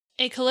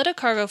A Kalitta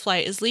cargo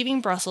flight is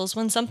leaving Brussels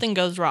when something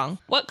goes wrong.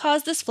 What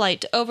caused this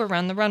flight to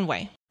overrun the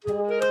runway?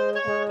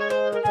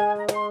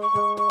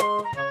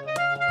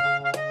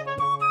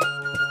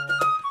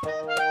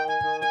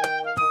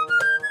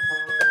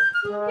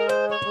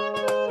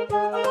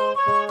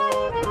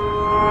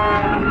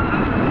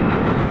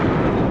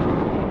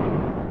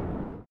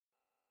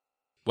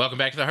 Welcome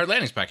back to the Hard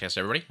Landings Podcast,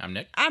 everybody. I'm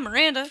Nick. I'm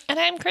Miranda. And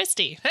I'm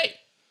Christy. Hey,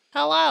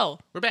 Hello.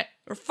 we're back.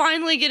 We're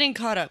finally getting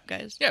caught up,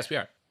 guys. Yes, we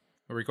are.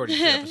 We're recording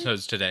 2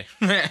 episodes today.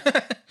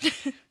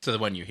 So the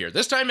one you hear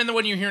this time and the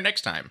one you hear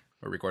next time.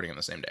 We're recording on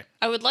the same day.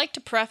 I would like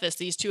to preface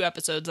these 2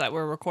 episodes that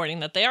we're recording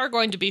that they are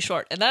going to be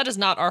short, and that is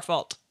not our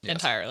fault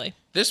entirely.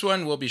 This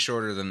one will be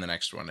shorter than the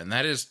next one, and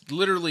that is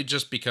literally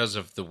just because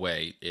of the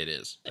way it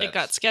is. It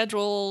got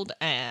scheduled,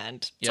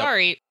 and Yep.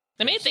 sorry,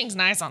 they made things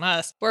nice on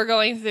us. We're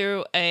going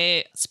through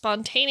a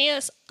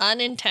spontaneous,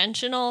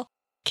 unintentional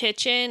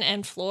kitchen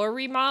and floor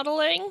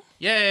remodeling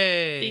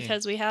Yay!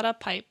 because we had a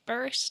pipe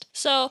burst.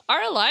 So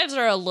our lives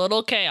are a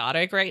little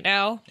chaotic right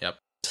now. Yep.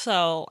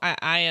 So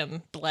I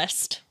am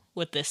blessed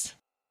with this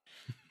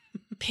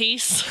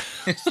peace.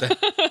 Is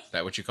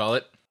that what you call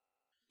it?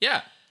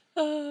 Yeah.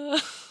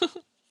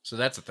 So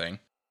that's a thing.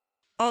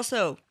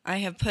 Also, I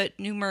have put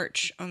new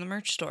merch on the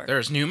merch store.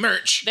 There's new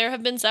merch. There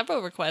have been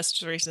several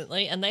requests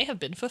recently, and they have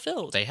been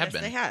fulfilled. They have Yes,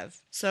 been. they have.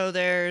 So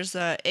there's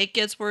It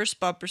Gets Worse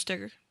bumper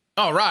sticker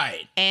All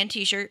right. and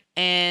t-shirt.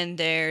 And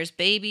there's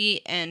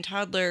baby and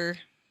toddler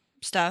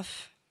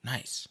stuff.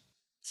 Nice.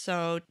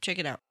 So check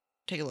it out.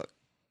 Take a look.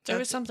 There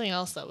was something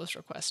else that was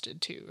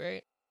requested too,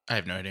 right? I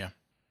have no idea.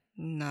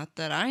 Not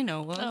that I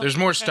know of. Oh. There's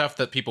more okay. stuff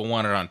that people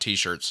wanted on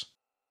t-shirts.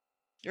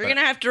 You're going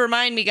to have to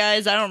remind me,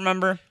 guys. I don't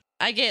remember.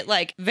 I get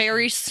like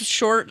very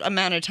short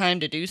amount of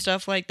time to do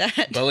stuff like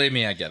that. Believe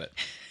me, I get it.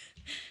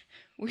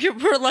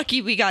 We're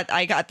lucky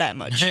I got that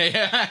much.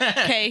 Yeah.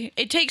 Okay,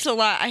 it takes a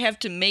lot. I have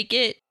to make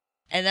it,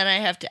 and then I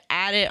have to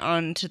add it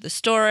onto the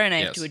store, and I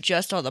have to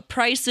adjust all the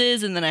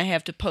prices, and then I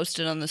have to post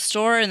it on the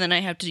store, and then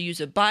I have to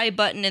use a buy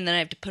button, and then I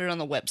have to put it on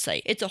the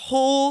website. It's a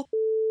whole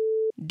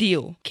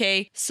deal,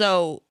 okay?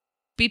 So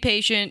be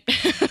patient.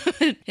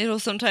 It'll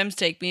sometimes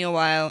take me a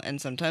while, and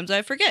sometimes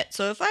I forget.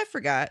 So if I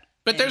forgot...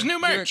 But there's new you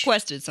merch.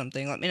 requested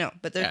something, let me know.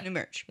 But there's Yeah. new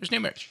merch. There's new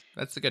merch.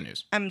 That's the good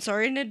news. I'm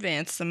sorry in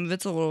advance. Some of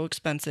it's a little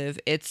expensive.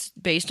 It's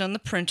based on the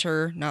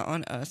printer, not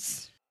on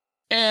us.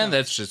 And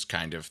that's just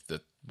kind of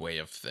the way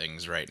of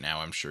things right now.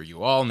 I'm sure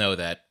you all know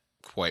that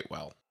quite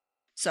well.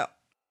 So,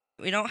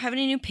 we don't have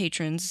any new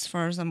patrons as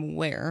far as I'm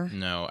aware.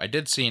 No, I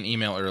did see an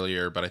email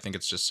earlier, but I think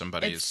it's just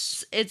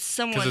somebody's... It's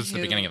someone Because it's who,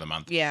 the beginning of the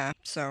month. Yeah,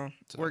 so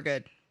we're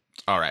good.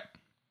 All right.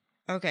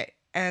 Okay,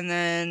 and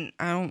then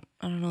I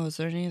don't know. Is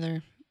there any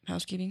other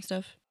housekeeping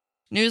stuff?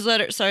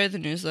 Newsletter. Sorry, the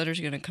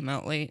newsletter's gonna come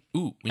out late.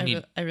 Ooh,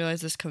 I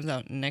realize this comes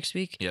out next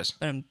week. Yes.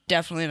 But I'm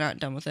definitely not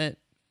done with it,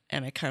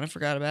 and I kind of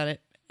forgot about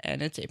it.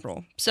 And it's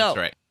April, so That's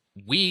right.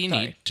 We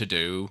need to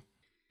do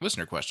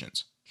listener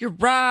questions. You're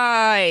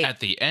right. At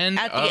the end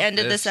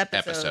of this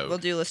episode, we'll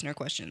do listener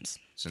questions.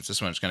 Since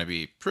this one's going to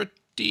be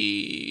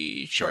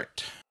pretty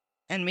short.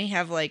 And we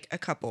have like a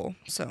couple,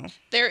 so.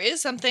 There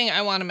is something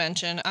I want to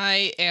mention.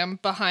 I am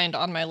behind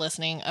on my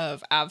listening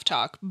of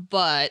AvTalk,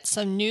 but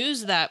some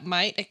news that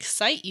might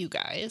excite you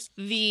guys.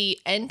 The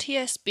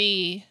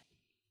NTSB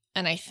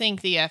and I think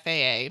the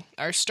FAA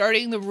are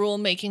starting the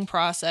rulemaking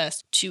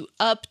process to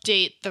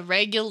update the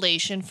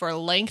regulation for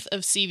length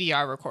of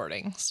CVR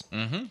recordings.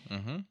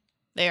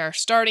 They are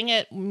starting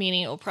it,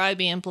 meaning it will probably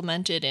be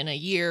implemented in a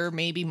year,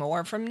 maybe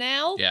more from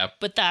now. Yeah.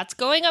 But that's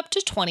going up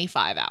to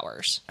 25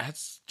 hours.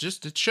 That's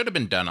just, it should have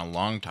been done a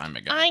long time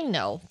ago. I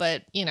know,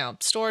 but,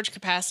 storage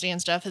capacity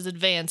and stuff has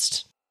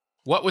advanced.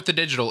 What with the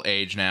digital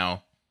age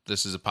now,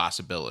 this is a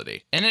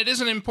possibility. And it is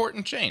an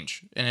important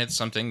change. And it's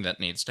something that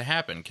needs to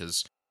happen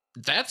because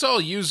that's all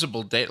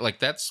usable data. Like,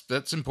 that's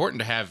important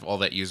to have all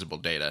that usable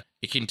data.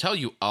 It can tell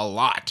you a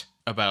lot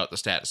about the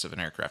status of an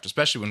aircraft,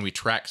 especially when we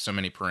track so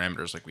many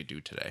parameters like we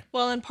do today.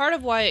 Well, and part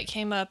of why it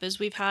came up is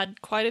we've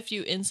had quite a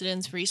few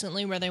incidents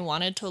recently where they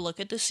wanted to look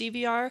at the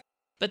CVR,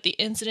 but the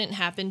incident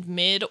happened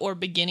mid or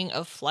beginning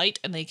of flight,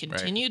 and they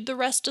continued the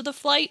rest of the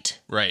flight.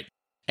 Right.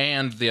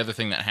 And the other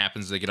thing that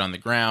happens, they get on the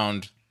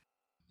ground,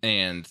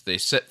 and they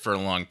sit for a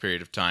long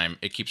period of time.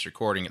 It keeps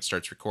recording. It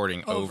starts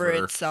recording over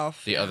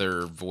itself. The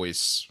other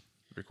voice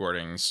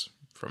recordings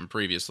from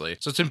previously.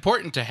 So it's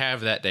important to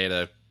have that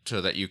data so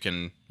that you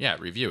can,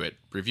 review it.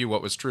 Review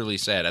what was truly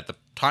said at the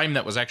time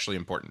that was actually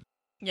important.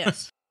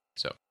 Yes.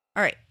 So.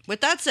 All right.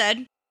 With that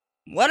said,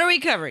 what are we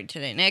covering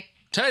today, Nick?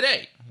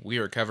 Today, we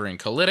are covering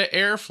Kalitta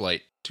Air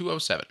Flight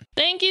 207.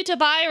 Thank you to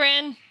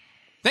Byron.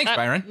 Thanks,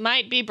 Byron.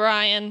 Might be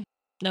Brian,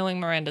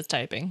 knowing Miranda's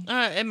typing.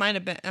 It might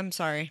have been. I'm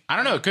sorry. I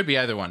don't know. It could be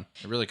either one.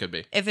 It really could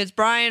be. If it's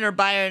Brian or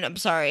Byron, I'm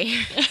sorry.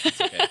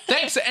 Okay.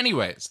 Thanks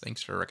anyways.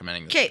 Thanks for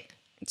recommending this. Okay.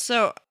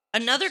 So,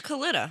 another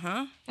Kalitta,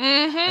 huh?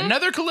 Mm-hmm.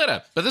 Another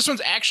Kalitta, but this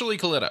one's actually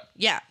Kalitta.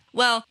 Yeah.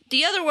 Well,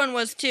 the other one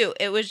was too.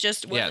 It was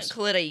just wasn't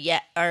Kalita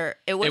yet, or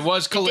it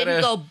was Kalita. It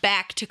didn't go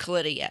back to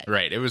Kalita yet.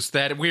 Right. It was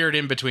that weird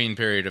in between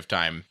period of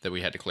time that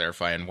we had to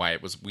clarify and why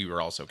we were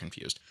all so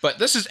confused. But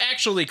this is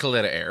actually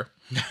Kalita Air.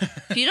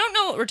 If you don't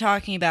know what we're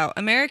talking about,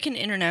 American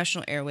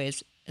International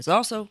Airways is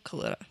also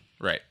Kalita.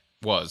 Right.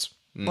 Was.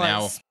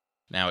 Now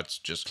it's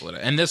just Kalita.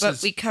 And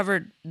but we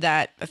covered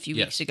that a few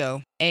weeks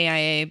ago.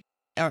 AIA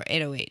or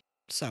 808.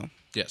 So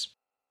yes.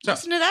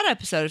 Listen to that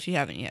episode if you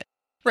haven't yet.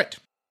 Right.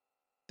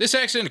 This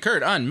accident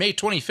occurred on May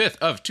 25th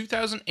of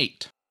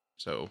 2008.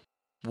 So,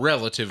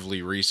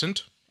 relatively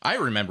recent. I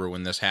remember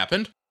when this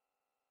happened.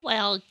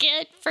 Well,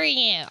 good for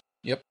you.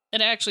 Yep.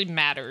 It actually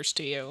matters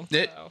to you.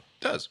 It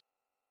does.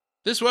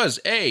 This was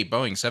a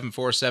Boeing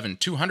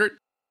 747-200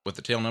 with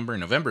the tail number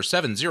November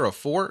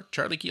 704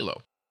 Charlie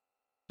Kilo.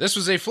 This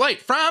was a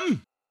flight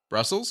from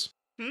Brussels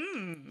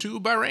to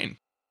Bahrain.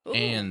 Ooh.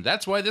 And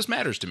that's why this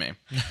matters to me.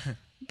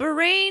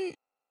 Bahrain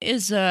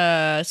is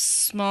a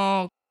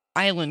small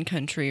island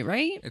country,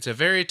 right? It's a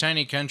very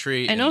tiny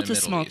country. I know it's a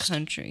small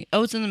country.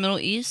 Oh, it's in the Middle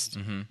East?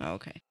 Mm-hmm. Oh,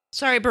 okay.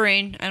 Sorry,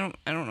 Bahrain. I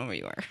don't know where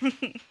you are.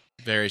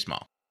 Very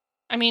small.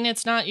 I mean,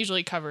 it's not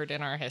usually covered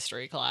in our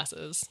history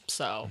classes,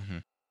 so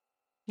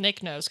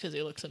Nick knows because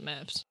he looks at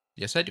maps.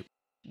 Yes, I do.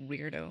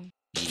 Weirdo.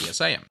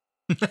 Yes, I am.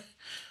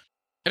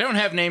 I don't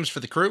have names for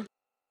the crew.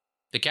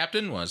 The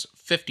captain was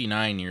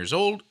 59 years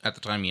old. At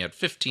the time, he had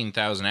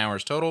 15,000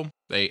 hours total.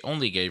 They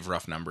only gave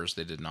rough numbers.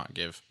 They did not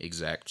give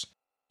exacts.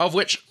 Of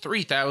which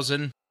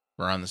 3,000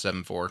 were on the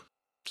 7-4.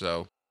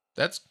 So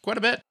that's quite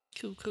a bit.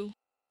 Cool.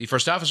 The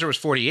first officer was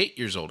 48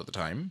 years old at the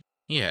time.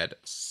 He had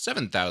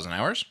 7,000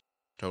 hours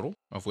total,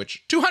 of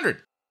which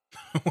 200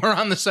 were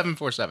on the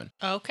 747.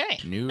 Okay.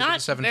 New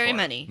Not to the 7-4. Very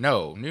many.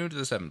 No, new to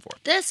the 7-4.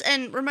 This,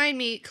 and remind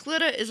me,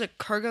 Kalita is a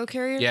cargo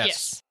carrier?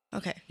 Yes.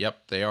 Okay.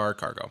 Yep, they are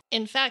cargo.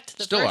 In fact,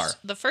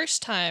 the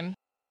first time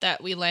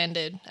that we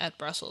landed at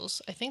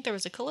Brussels, I think there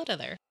was a Kalita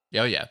there.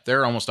 Oh, yeah.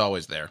 They're almost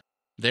always there.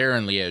 They're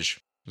in Liège.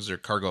 Those are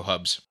cargo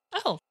hubs.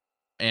 Oh.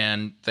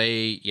 And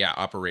they,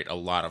 operate a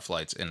lot of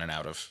flights in and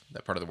out of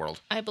that part of the world.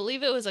 I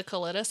believe it was a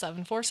Kalita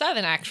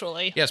 747,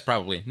 actually. Yes,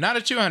 probably. Not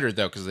a 200,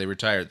 though, because they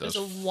retired those.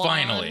 It was a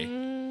finally.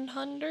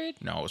 100?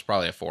 No, it was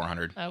probably a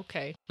 400.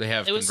 Okay.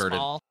 It was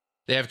small.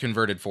 They have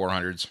converted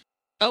 400s.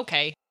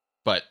 Okay.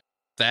 But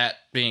that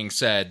being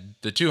said,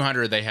 the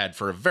 200 they had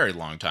for a very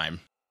long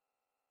time.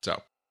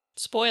 So.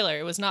 Spoiler,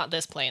 it was not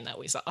this plane that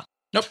we saw.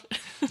 Nope.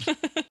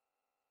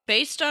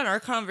 Based on our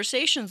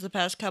conversations the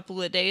past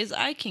couple of days,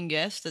 I can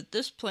guess that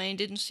this plane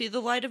didn't see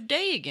the light of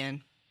day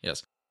again.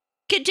 Yes.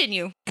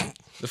 Continue.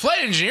 The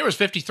flight engineer was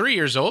 53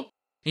 years old.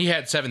 He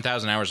had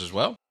 7,000 hours as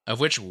well, of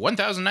which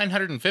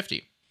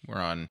 1,950 were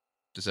on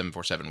the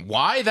 747.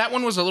 Why that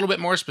one was a little bit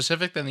more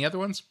specific than the other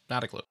ones?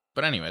 Not a clue.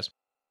 But anyways,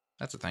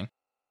 that's the thing.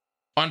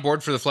 On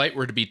board for the flight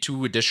were to be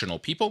 2 additional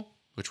people,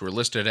 which were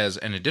listed as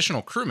an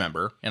additional crew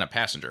member and a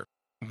passenger.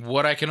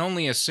 What I can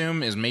only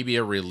assume is maybe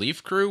a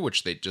relief crew,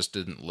 which they just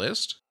didn't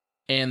list.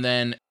 And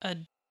then a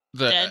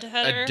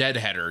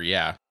deadheader,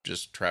 yeah,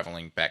 just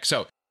traveling back.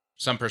 So,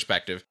 some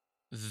perspective.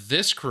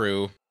 This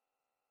crew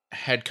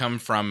had come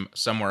from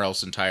somewhere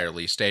else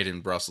entirely, stayed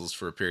in Brussels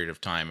for a period of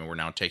time, and were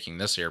now taking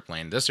this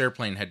airplane. This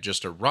airplane had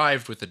just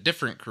arrived with a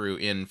different crew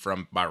in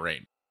from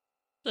Bahrain.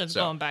 It's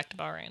going back to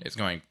Bahrain. It's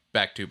going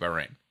back to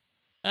Bahrain.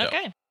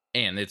 Okay. So,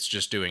 and it's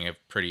just doing a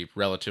pretty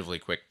relatively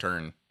quick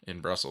turn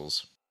in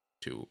Brussels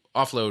to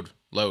offload,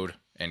 load,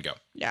 and go.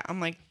 Yeah, I'm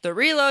like, they're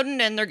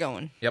reloading and they're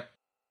going. Yep.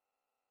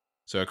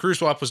 So a crew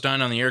swap was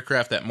done on the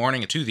aircraft that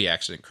morning to the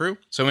accident crew.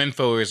 So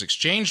info was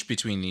exchanged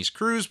between these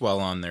crews while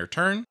on their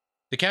turn.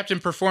 The captain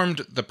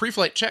performed the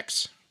pre-flight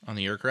checks on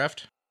the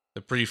aircraft.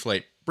 The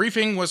pre-flight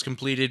briefing was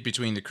completed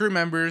between the crew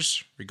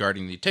members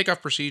regarding the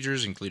takeoff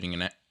procedures, including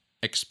an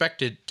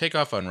expected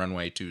takeoff on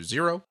runway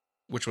 20,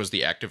 which was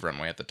the active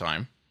runway at the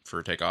time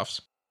for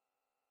takeoffs.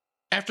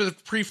 After the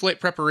pre-flight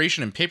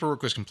preparation and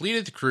paperwork was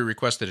completed, the crew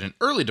requested an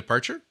early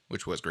departure,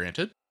 which was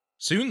granted.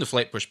 Soon, the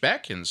flight pushed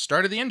back and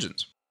started the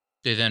engines.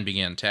 They then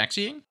began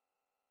taxiing.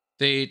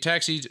 They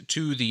taxied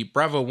to the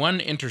Bravo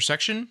 1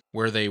 intersection,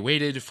 where they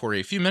waited for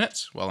a few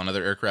minutes while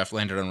another aircraft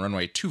landed on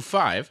runway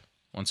 25.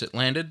 Once it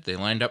landed, they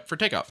lined up for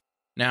takeoff.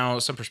 Now,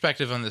 some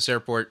perspective on this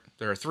airport.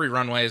 There are 3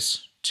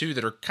 runways, 2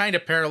 that are kind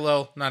of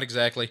parallel, not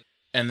exactly,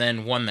 and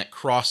then 1 that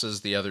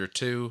crosses the other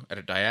 2 at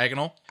a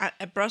diagonal.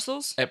 At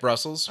Brussels? At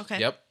Brussels,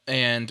 okay. Yep.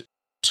 And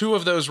 2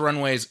 of those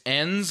runways'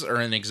 ends are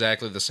in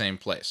exactly the same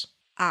place.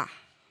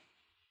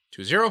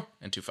 20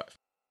 and 25.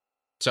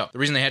 So, the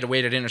reason they had to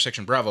wait at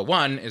intersection Bravo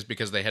 1 is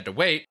because they had to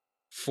wait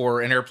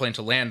for an airplane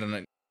to land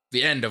on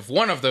the end of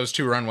one of those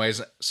 2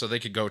 runways so they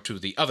could go to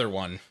the other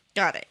one.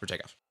 Got it. For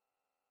takeoff.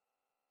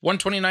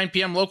 1:29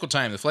 p.m. local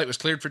time, the flight was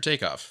cleared for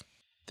takeoff.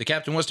 The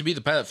captain was to be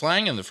the pilot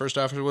flying, and the first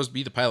officer was to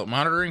be the pilot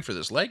monitoring for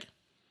this leg.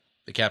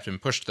 The captain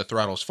pushed the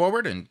throttles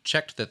forward and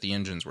checked that the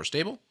engines were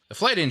stable. The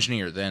flight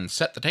engineer then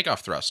set the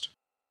takeoff thrust.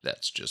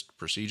 That's just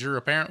procedure,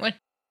 apparently.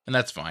 And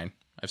that's fine.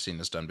 I've seen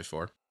this done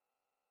before.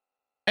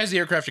 As the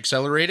aircraft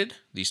accelerated,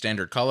 the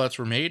standard callouts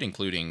were made,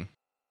 including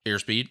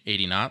airspeed,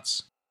 80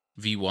 knots,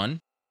 V1,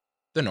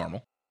 the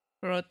normal.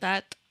 Wrote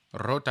that.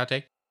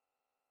 rotate.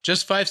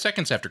 Just 5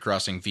 seconds after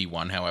crossing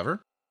V1,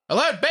 however, a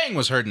loud bang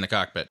was heard in the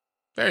cockpit.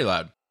 Very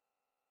loud.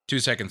 2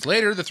 seconds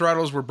later, the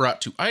throttles were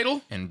brought to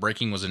idle and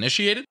braking was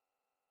initiated.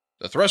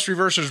 The thrust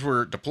reversers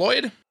were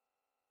deployed.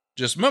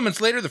 Just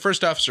moments later, the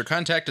first officer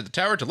contacted the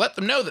tower to let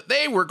them know that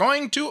they were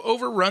going to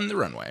overrun the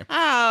runway.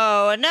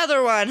 Oh,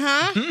 another one,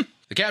 huh?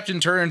 The captain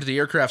turned the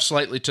aircraft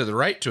slightly to the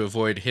right to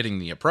avoid hitting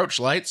the approach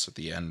lights at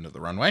the end of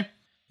the runway.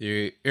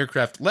 The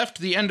aircraft left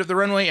the end of the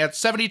runway at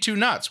 72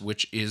 knots,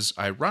 which is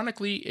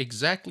ironically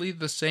exactly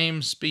the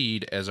same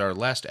speed as our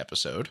last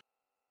episode.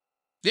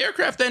 The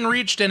aircraft then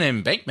reached an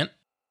embankment,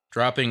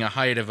 dropping a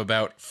height of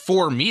about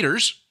 4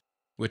 meters,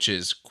 which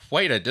is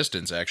quite a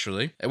distance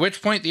actually, at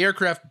which point the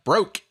aircraft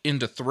broke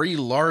into 3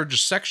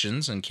 large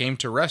sections and came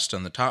to rest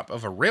on the top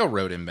of a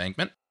railroad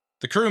embankment.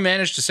 The crew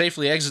managed to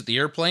safely exit the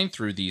airplane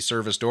through the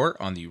service door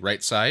on the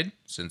right side,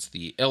 since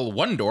the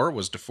L1 door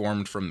was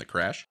deformed from the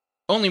crash.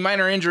 Only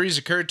minor injuries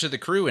occurred to the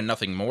crew and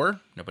nothing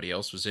more. Nobody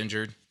else was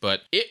injured.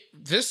 But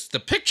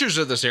the pictures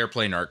of this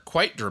airplane are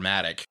quite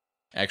dramatic,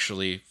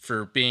 actually,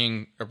 for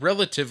being a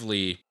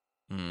relatively,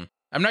 I'm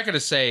not going to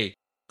say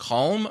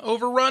calm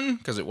overrun,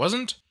 because it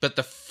wasn't, but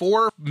the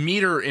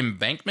 4-meter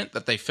embankment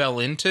that they fell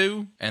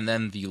into, and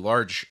then the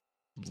large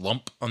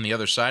lump on the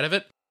other side of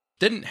it,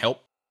 didn't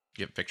help.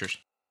 You have pictures.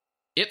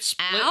 It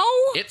split.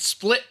 Ow? It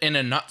split in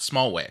a not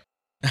small way.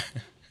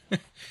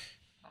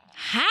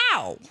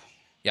 How?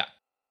 Yeah.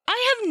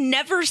 I have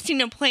never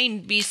seen a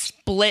plane be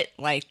split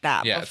like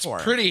that before.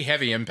 It's pretty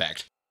heavy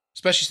impact.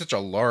 Especially such a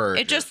large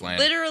It just airplane.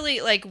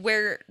 literally, like,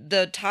 where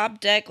the top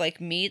deck,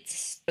 like,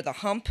 meets, or the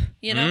hump,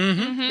 you know,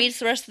 meets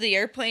the rest of the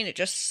airplane, it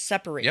just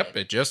separated. Yep,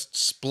 it just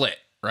split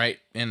right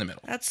in the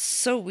middle. That's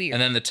so weird.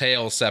 And then the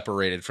tail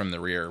separated from the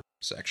rear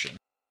section.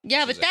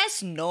 Yeah, but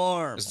that's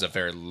normal. This is a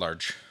very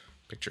large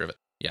picture of it.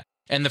 Yeah.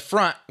 And the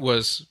front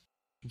was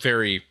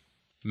very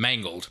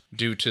mangled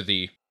due to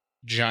the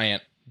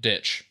giant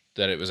ditch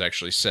that it was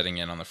actually sitting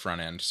in on the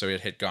front end. So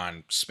it had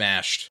gone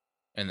smashed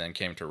and then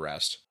came to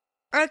rest.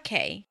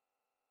 Okay.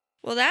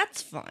 Well,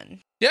 that's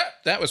fun. Yeah,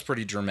 that was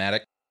pretty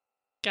dramatic.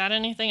 Got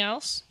anything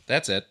else?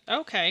 That's it.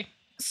 Okay.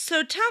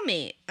 So tell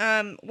me,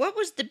 what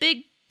was the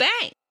Big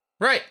Bang?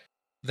 Right.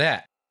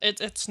 That.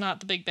 It's not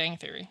the Big Bang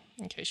Theory,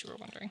 in case you were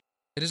wondering.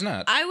 It is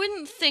not. I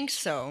wouldn't think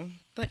so,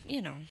 but,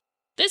 you know.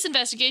 This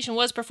investigation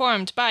was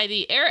performed by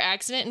the Air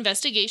Accident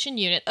Investigation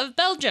Unit of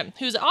Belgium,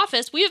 whose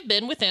office we have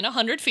been within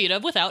 100 feet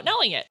of without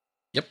knowing it.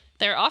 Yep.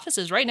 Their office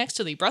is right next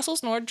to the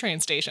Brussels Nord train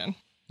station.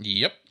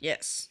 Yep.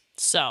 Yes.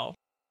 So,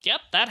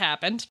 yep, that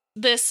happened.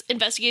 This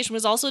investigation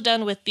was also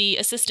done with the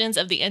assistance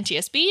of the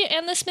NTSB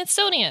and the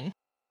Smithsonian.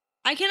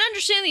 I can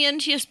understand the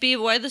NTSB,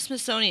 but why the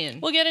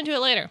Smithsonian? We'll get into it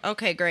later.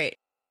 Okay, great.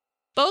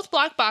 Both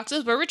black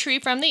boxes were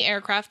retrieved from the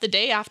aircraft the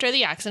day after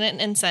the accident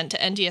and sent to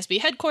NTSB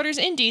headquarters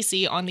in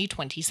D.C. on the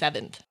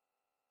 27th.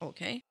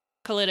 Okay.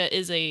 Kalitta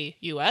is a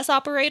U.S.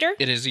 operator,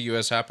 It is a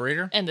U.S.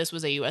 operator. and this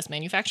was a U.S.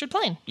 manufactured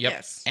plane. Yep.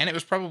 Yes. And it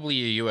was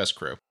probably a U.S.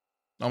 crew.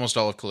 Almost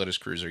all of Kalitta's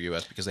crews are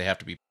U.S. because they have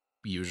to be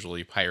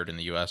usually hired in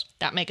the U.S.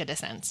 That make a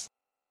sense.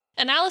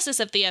 Analysis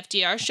of the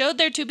FDR showed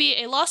there to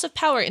be a loss of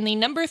power in the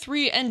number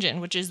 3 engine,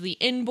 which is the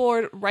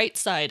inboard right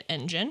side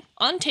engine,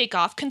 on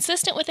takeoff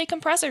consistent with a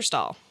compressor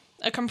stall.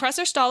 A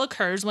compressor stall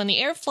occurs when the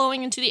air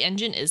flowing into the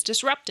engine is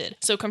disrupted,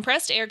 so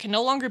compressed air can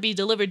no longer be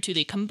delivered to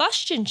the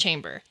combustion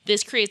chamber.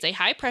 This creates a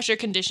high-pressure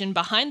condition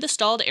behind the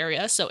stalled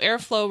area, so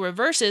airflow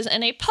reverses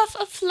and a puff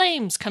of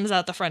flames comes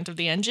out the front of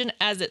the engine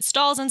as it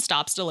stalls and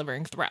stops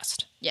delivering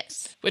thrust,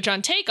 Yes. which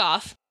on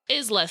takeoff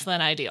is less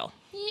than ideal.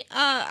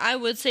 I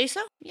would say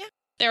so. Yeah.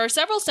 There are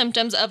several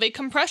symptoms of a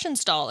compression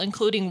stall,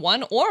 including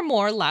one or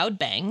more loud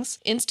bangs,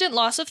 instant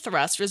loss of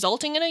thrust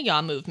resulting in a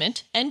yaw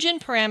movement, engine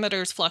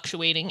parameters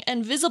fluctuating,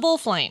 and visible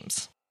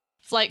flames.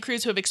 Flight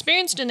crews who have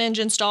experienced an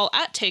engine stall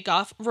at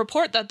takeoff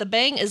report that the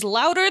bang is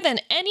louder than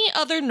any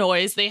other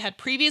noise they had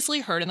previously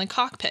heard in the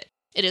cockpit.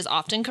 It is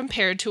often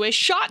compared to a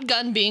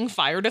shotgun being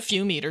fired a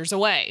few meters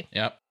away.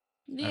 Yep.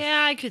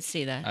 Yeah, I could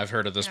see that. I've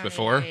heard of this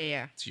before.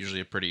 Yeah. It's usually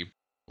a pretty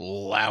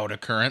loud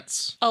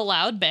occurrence. A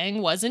loud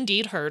bang was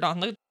indeed heard on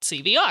the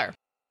CVR.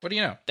 What do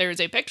you know? There's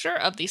a picture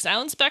of the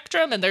sound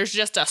spectrum, and there's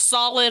just a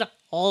solid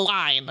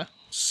line.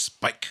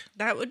 Spike.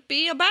 That would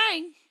be a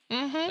bang.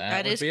 Mm-hmm.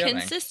 That would is be a bang.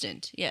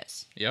 consistent.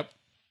 Yes. Yep.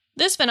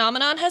 This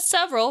phenomenon has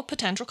several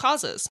potential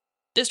causes.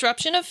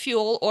 Disruption of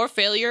fuel or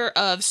failure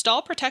of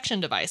stall protection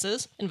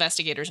devices.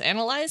 Investigators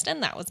analyzed,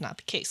 and that was not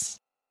the case.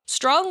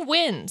 Strong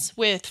winds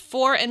with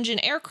 4-engine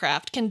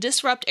aircraft can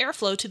disrupt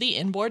airflow to the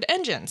inboard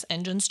engines,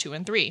 engines 2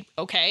 and 3.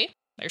 Okay,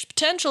 there's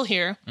potential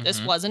here.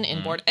 This was an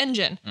inboard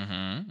engine,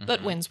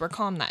 but winds were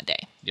calm that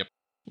day. Yep.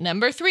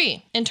 Number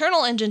 3,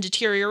 internal engine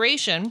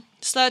deterioration,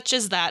 such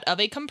as that of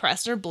a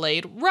compressor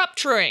blade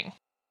rupturing.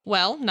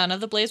 Well, none of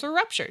the blades were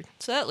ruptured,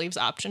 so that leaves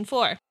option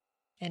 4.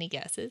 Any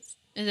guesses?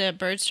 Is it a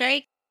bird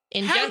strike?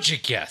 How'd you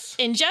guess?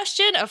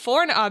 Ingestion of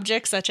foreign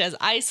objects such as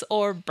ice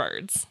or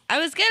birds.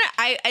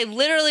 I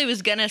literally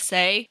was gonna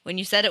say, when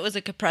you said it was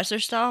a compressor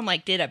stall, I'm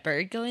like, did a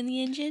bird go in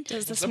the engine?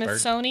 Does the It's a bird.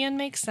 Smithsonian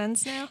make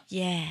sense now?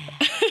 Yeah.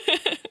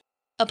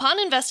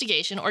 Upon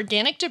investigation,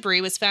 organic debris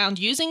was found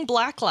using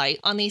black light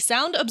on the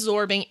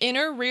sound-absorbing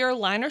inner rear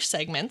liner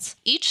segments,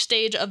 each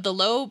stage of the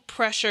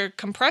low-pressure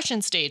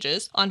compression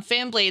stages, on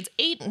fan blades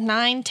 8,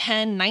 9,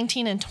 10,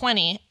 19, and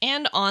 20,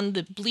 and on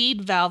the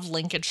bleed valve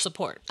linkage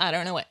support. I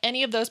don't know what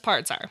any of those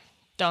parts are.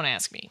 Don't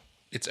ask me.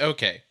 It's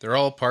okay. They're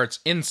all parts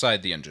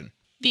inside the engine.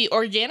 The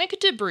organic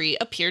debris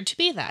appeared to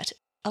be that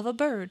of a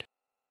bird.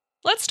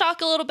 Let's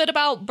talk a little bit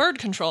about bird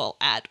control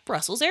at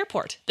Brussels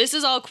Airport. This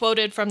is all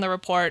quoted from the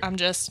report. I'm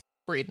just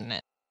reading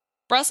it.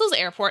 Brussels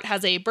Airport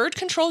has a bird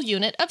control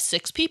unit of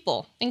 6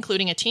 people,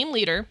 including a team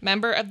leader,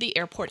 member of the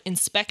airport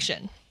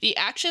inspection. The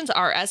actions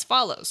are as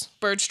follows: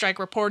 bird strike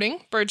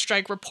reporting, bird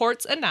strike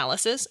reports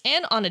analysis,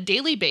 and on a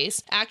daily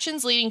basis,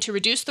 actions leading to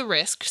reduce the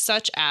risk,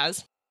 such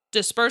as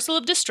dispersal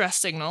of distress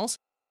signals,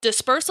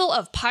 dispersal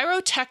of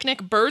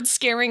pyrotechnic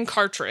bird-scaring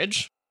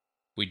cartridge.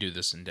 We do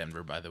this in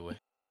Denver, by the way.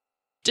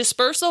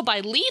 Dispersal by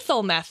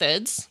lethal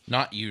methods.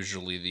 Not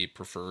usually the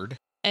preferred.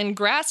 And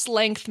grass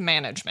length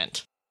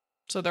management.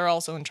 So they're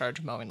also in charge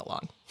of mowing the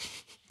lawn.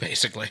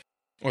 Basically.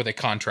 Or they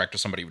contract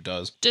with somebody who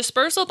does.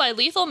 Dispersal by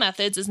lethal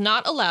methods is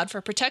not allowed for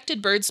protected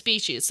bird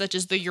species such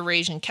as the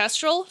Eurasian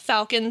kestrel,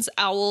 falcons,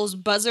 owls,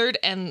 buzzard,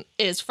 and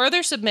is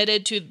further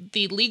submitted to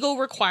the legal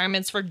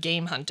requirements for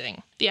game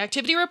hunting. The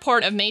activity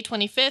report of May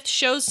 25th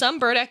shows some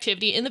bird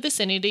activity in the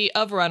vicinity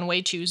of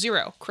runway 20,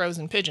 crows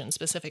and pigeons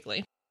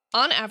specifically.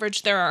 On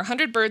average, there are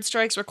 100 bird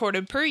strikes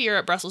recorded per year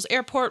at Brussels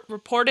Airport,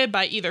 reported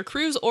by either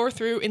crews or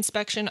through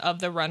inspection of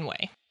the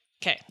runway.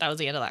 Okay, that was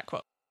the end of that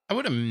quote. I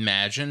would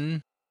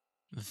imagine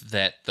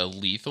that the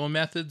lethal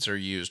methods are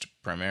used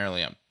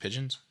primarily on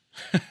pigeons,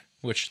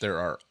 which there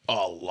are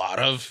a lot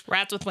of.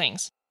 Rats with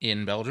wings.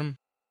 In Belgium.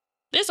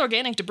 This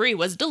organic debris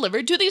was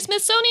delivered to the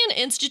Smithsonian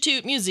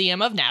Institute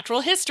Museum of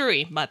Natural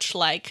History, much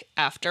like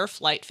after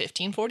Flight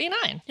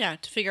 1549. Yeah,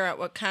 to figure out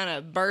what kind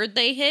of bird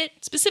they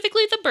hit.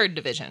 Specifically the bird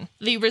division.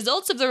 The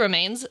results of the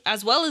remains,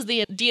 as well as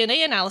the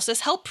DNA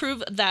analysis, help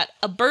prove that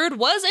a bird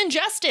was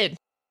ingested.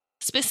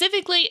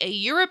 Specifically a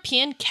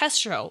European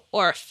kestrel,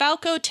 or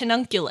Falco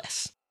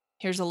tenunculus.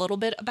 Here's a little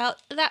bit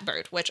about that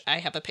bird, which I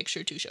have a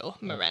picture to show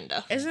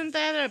Miranda. Isn't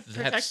that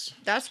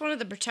that's one of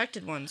the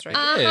protected ones,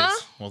 right? It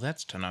is. Well,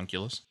 that's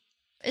tenunculus.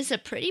 It's a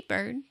pretty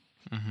bird.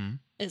 Mm-hmm.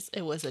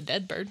 It was a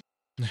dead bird.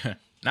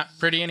 Not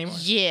pretty anymore.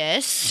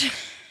 Yes.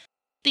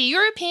 The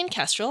European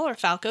kestrel, or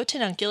Falco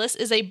tenunculus,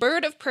 is a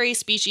bird of prey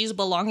species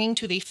belonging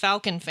to the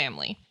falcon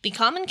family. The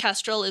common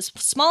kestrel is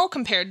small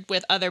compared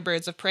with other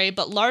birds of prey,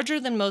 but larger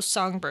than most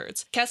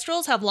songbirds.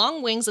 Kestrels have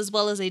long wings as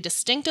well as a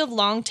distinctive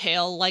long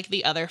tail like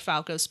the other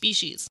falco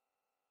species.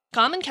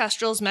 Common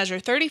kestrels measure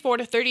 34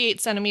 to 38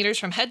 centimeters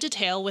from head to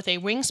tail with a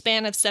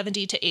wingspan of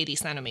 70 to 80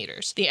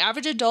 centimeters. The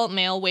average adult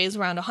male weighs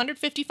around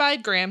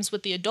 155 grams,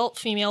 with the adult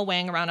female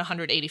weighing around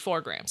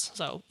 184 grams,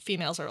 so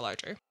females are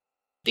larger.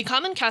 The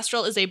common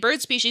kestrel is a bird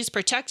species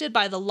protected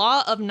by the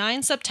law of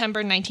 9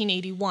 September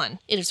 1981.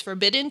 It is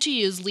forbidden to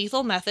use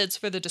lethal methods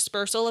for the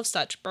dispersal of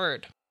such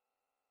bird.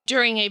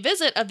 During a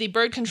visit of the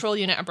bird control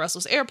unit at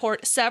Brussels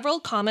Airport,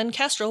 several common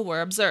kestrel were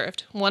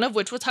observed, one of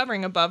which was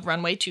hovering above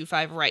runway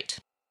 25 right.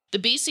 The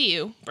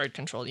BCU, bird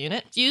control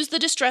unit, used the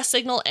distress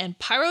signal and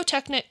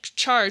pyrotechnic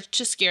charge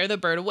to scare the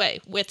bird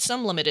away, with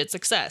some limited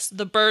success.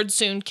 The bird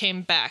soon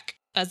came back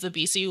as the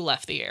BCU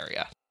left the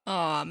area.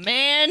 Aw,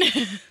 man.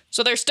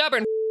 So they're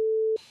stubborn.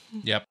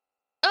 Yep.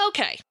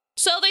 Okay,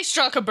 so they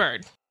struck a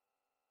bird.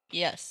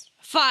 Yes.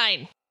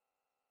 Fine.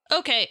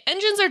 Okay,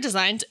 engines are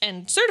designed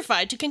and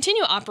certified to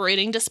continue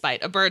operating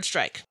despite a bird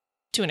strike.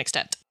 To an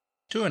extent.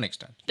 To an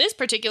extent. This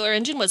particular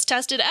engine was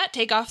tested at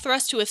takeoff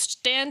thrust to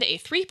withstand a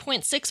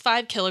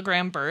 3.65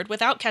 kilogram bird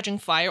without catching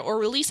fire or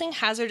releasing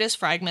hazardous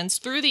fragments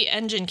through the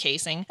engine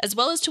casing, as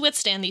well as to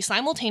withstand the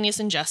simultaneous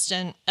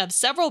ingestion of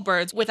several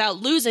birds without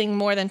losing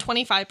more than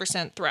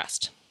 25%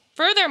 thrust.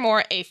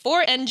 Furthermore, a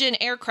 4-engine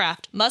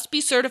aircraft must be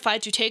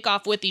certified to take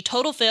off with the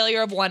total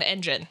failure of one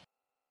engine.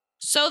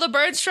 So the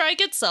bird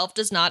strike itself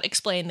does not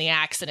explain the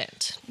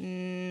accident.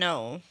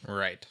 No.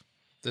 Right.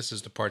 This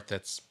is the part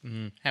that's,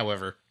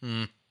 however.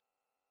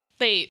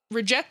 They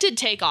rejected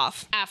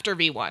takeoff after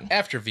V1.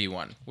 After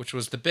V1, which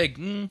was the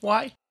big,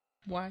 why?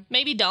 Why?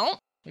 Maybe don't.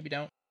 Maybe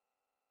don't.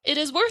 It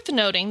is worth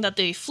noting that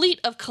the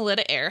fleet of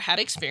Kalitta Air had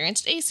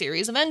experienced a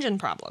series of engine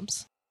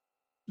problems.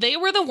 They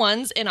were the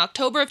ones in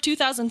October of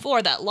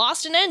 2004 that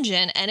lost an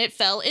engine and it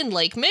fell in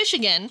Lake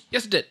Michigan.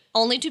 Yes, it did.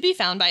 Only to be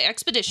found by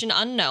Expedition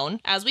Unknown,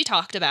 as we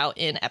talked about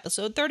in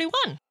episode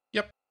 31.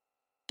 Yep.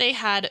 They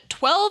had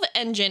 12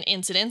 engine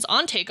incidents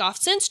on takeoff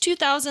since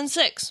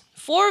 2006,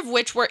 4 of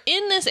which were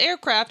in this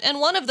aircraft, and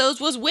one of those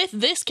was with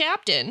this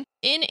captain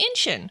in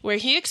Incheon, where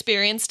he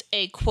experienced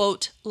a,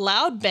 quote,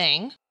 loud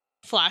bang,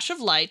 flash of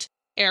light,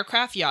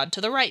 aircraft yawed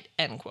to the right,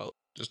 end quote.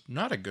 Just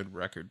not a good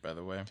record, by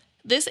the way.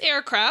 This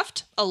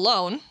aircraft,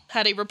 alone,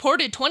 had a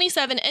reported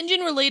 27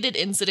 engine-related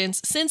incidents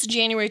since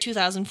January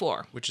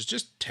 2004. Which is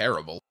just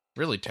terrible.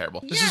 Really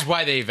terrible. This is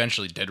why they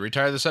eventually did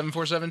retire the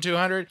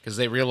 747-200, because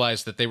they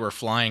realized that they were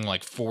flying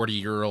like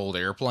 40-year-old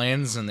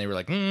airplanes, and they were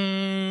like,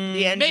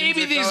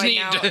 maybe these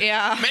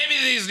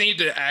need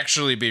to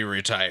actually be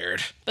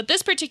retired. But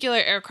this particular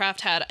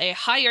aircraft had a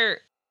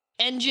higher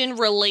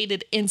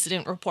engine-related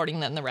incident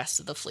reporting than the rest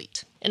of the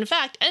fleet. In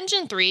fact,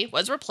 Engine 3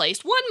 was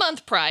replaced 1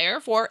 month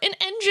prior for an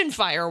engine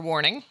fire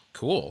warning.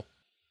 Cool.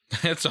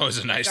 That's always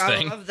a nice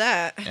thing. I love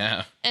that.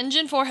 Yeah.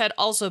 Engine 4 had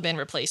also been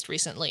replaced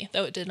recently,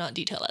 though it did not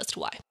detail as to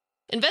why.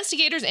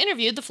 Investigators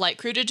interviewed the flight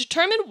crew to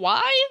determine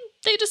why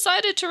they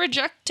decided to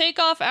reject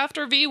takeoff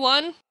after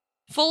V1,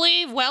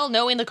 fully well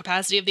knowing the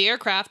capacity of the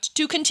aircraft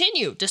to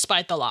continue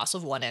despite the loss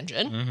of one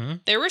engine. Mm-hmm.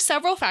 There were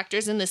several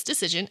factors in this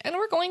decision, and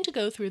we're going to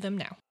go through them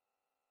now.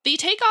 The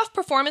takeoff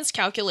performance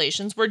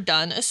calculations were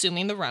done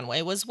assuming the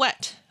runway was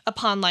wet.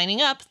 Upon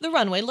lining up, the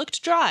runway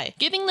looked dry,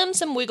 giving them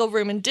some wiggle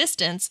room and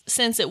distance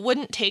since it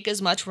wouldn't take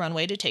as much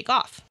runway to take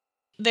off.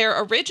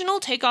 Their original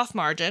takeoff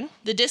margin,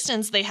 the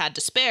distance they had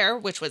to spare,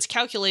 which was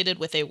calculated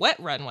with a wet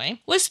runway,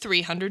 was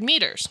 300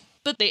 meters.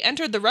 But they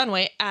entered the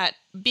runway at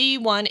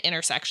B1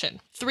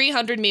 intersection,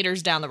 300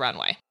 meters down the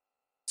runway.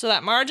 So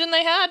that margin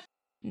they had?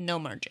 No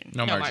margin.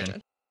 No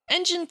margin.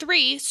 Engine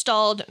 3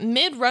 stalled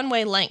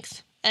mid-runway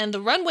length, and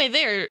the runway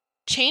there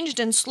changed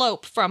in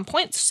slope from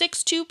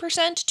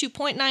 0.62% to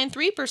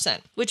 0.93%,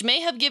 which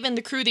may have given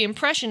the crew the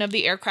impression of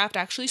the aircraft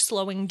actually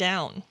slowing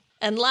down.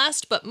 And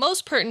last but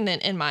most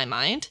pertinent in my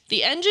mind,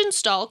 the engine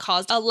stall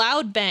caused a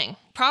loud bang,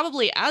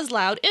 probably as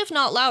loud, if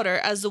not louder,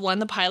 as the one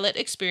the pilot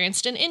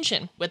experienced in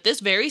Incheon with this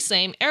very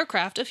same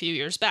aircraft a few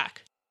years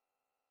back.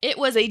 It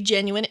was a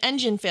genuine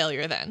engine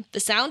failure then. The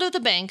sound of the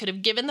bang could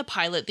have given the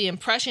pilot the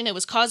impression it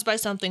was caused by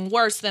something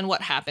worse than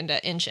what happened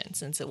at Incheon,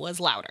 since it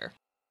was louder.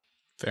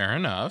 Fair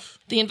enough.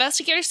 The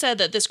investigator said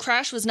that this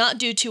crash was not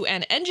due to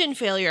an engine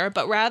failure,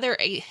 but rather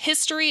a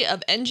history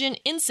of engine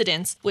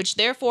incidents, which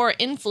therefore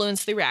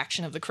influenced the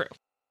reaction of the crew.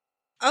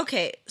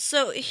 Okay,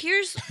 so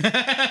here's...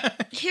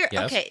 Yes.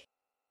 Okay,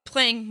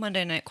 playing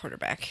Monday Night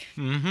Quarterback.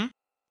 Mm-hmm.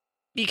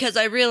 Because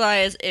I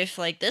realize if,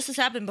 like, this has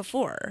happened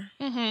before,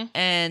 Mm-hmm.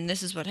 and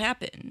this is what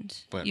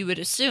happened, you would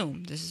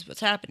assume this is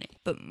what's happening.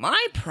 But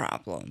my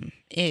problem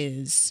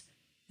is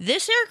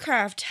this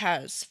aircraft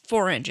has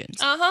 4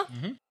 engines. Uh-huh.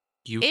 Mm-hmm.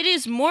 It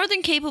is more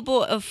than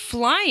capable of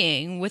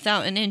flying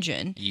without an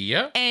engine.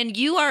 Yep. And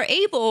you are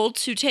able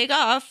to take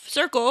off,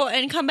 circle,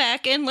 and come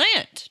back and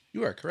land.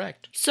 You are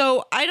correct.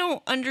 So I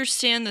don't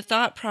understand the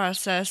thought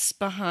process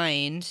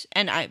behind,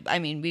 and I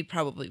mean, we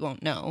probably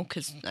won't know,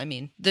 because, I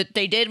mean,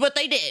 they did what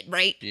they did,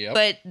 right? Yep.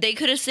 But they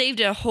could have saved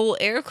a whole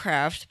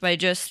aircraft by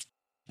just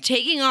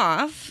taking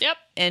off. Yep.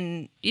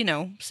 And, you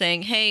know,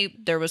 saying, hey,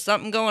 there was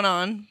something going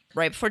on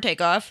right before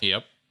takeoff.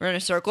 Yep. We're going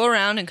to circle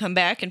around and come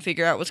back and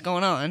figure out what's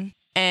going on.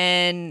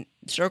 And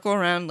circle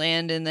around,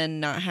 land, and then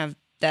not have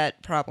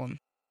that problem.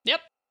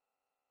 Yep.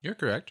 You're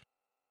correct.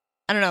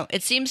 I don't know.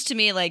 It seems to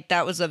me like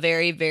that was a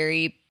very,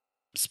 very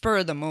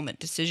spur-of-the-moment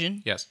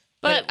decision. Yes.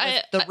 But it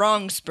was the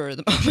wrong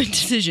spur-of-the-moment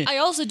decision. I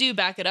also do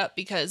back it up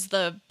because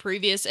the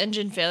previous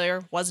engine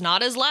failure was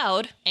not as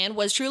loud and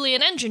was truly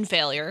an engine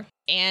failure.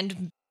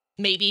 And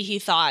maybe he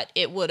thought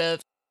it would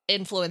have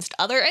influenced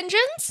other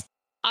engines?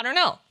 I don't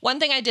know. One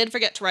thing I did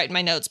forget to write in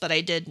my notes, but I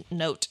did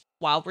note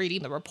while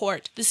reading the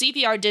report, the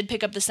CPR did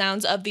pick up the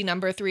sounds of the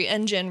number 3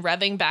 engine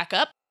revving back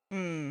up.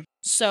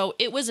 So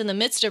it was in the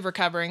midst of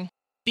recovering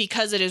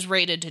because it is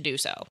rated to do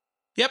so.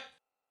 Yep.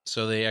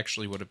 So they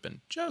actually would have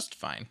been just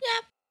fine.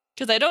 Yeah.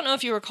 Because I don't know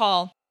if you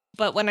recall,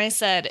 but when I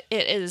said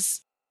it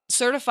is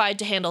certified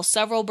to handle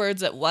several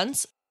birds at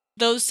once,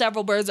 those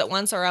several birds at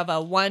once are of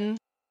a 1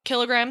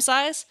 kilogram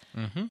size.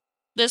 Mm-hmm.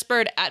 This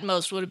bird at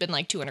most would have been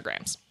like 200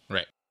 grams.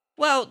 Right.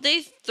 Well,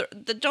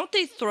 don't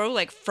they throw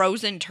like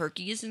frozen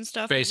turkeys and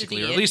stuff?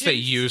 Basically, or at least they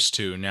used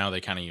to. Now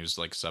they kind of use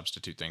like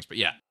substitute things. But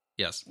yeah,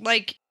 yes.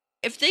 Like,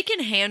 if they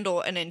can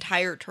handle an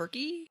entire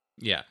turkey,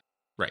 yeah,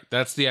 right.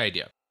 That's the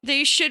idea.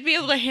 They should be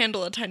able to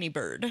handle a tiny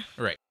bird.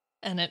 Right.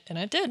 And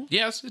it did.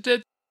 Yes, it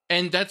did.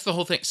 And that's the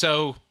whole thing.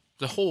 So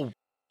the whole...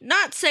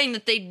 Not saying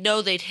that they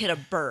know they'd hit a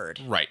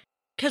bird. Right.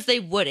 Because they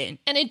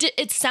wouldn't. And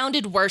it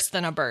sounded worse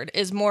than a bird,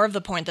 is more of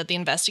the point that the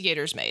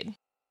investigators made.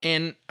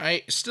 And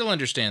I still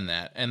understand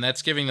that, and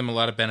that's giving them a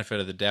lot of benefit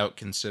of the doubt,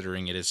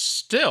 considering it is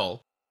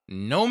still,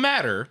 no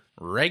matter,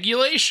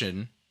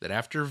 regulation that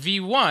after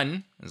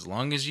V1, as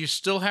long as you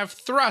still have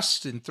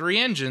thrust in 3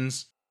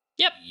 engines,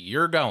 yep,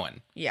 you're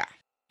going. Yeah.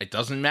 It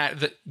doesn't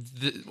matter.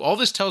 All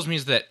this tells me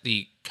is that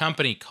the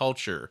company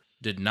culture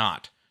did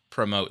not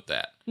promote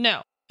that.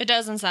 No, it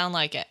doesn't sound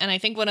like it. And I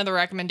think one of the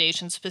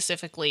recommendations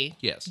specifically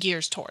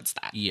gears towards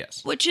that.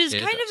 Yes. Which is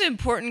kind of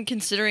important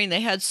considering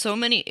they had so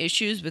many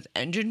issues with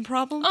engine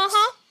problems.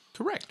 Uh-huh.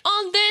 Correct.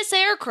 On this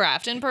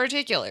aircraft in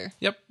particular.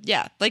 Yep.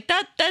 Yeah, like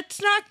that's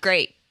not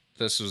great.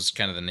 This was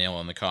kind of the nail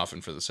in the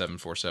coffin for the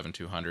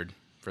 747-200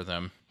 for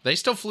them. They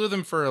still flew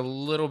them for a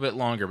little bit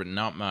longer, but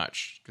not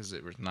much, because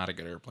it was not a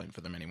good airplane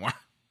for them anymore.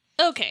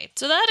 Okay,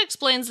 so that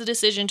explains the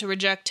decision to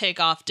reject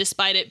takeoff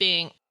despite it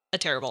being a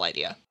terrible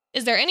idea.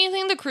 Is there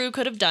anything the crew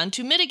could have done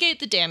to mitigate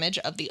the damage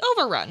of the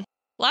overrun?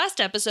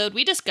 Last episode,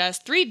 we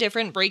discussed 3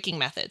 different braking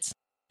methods.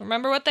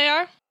 Remember what they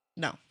are?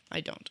 No,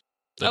 I don't.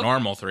 The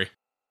normal 3.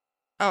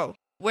 Oh,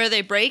 where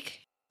they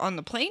brake on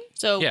the plane?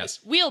 So, yes.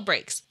 Wheel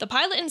brakes. The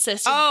pilot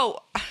insisted...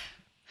 Oh,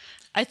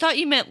 I thought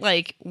you meant,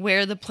 like,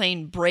 where the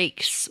plane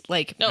brakes.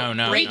 Like, No,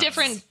 3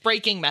 different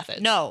braking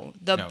methods. No,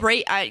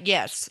 brake...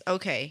 yes,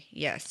 okay,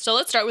 yes. So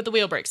let's start with the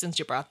wheel brakes since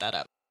you brought that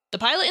up. The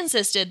pilot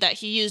insisted that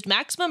he used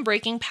maximum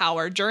braking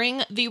power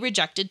during the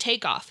rejected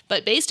takeoff,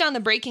 but based on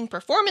the braking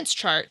performance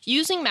chart,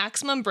 using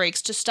maximum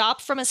brakes to stop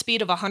from a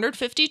speed of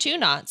 152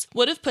 knots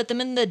would have put them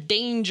in the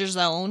danger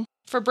zone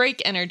for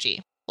brake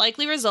energy,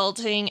 likely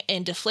resulting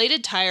in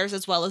deflated tires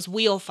as well as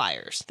wheel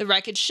fires. The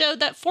wreckage showed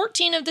that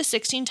 14 of the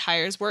 16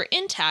 tires were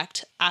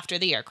intact after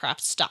the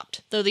aircraft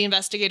stopped. Though the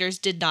investigators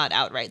did not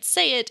outright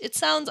say it, it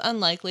sounds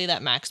unlikely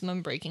that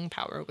maximum braking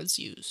power was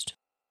used.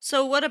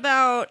 So what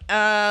about,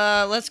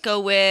 let's go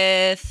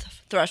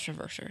with thrust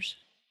reversers.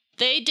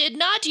 They did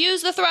not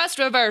use the thrust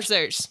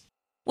reversers.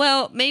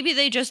 Well, maybe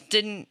they just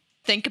didn't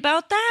think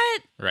about that.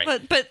 Right.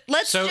 But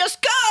let's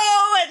just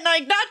go and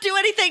like not do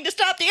anything to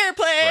stop the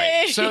airplane.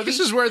 Right. So this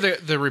is where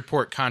the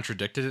report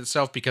contradicted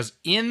itself, because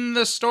in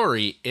the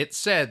story, it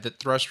said that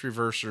thrust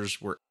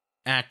reversers were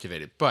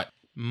activated. But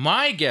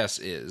my guess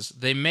is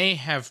they may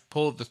have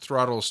pulled the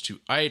throttles to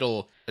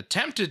idle,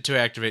 attempted to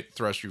activate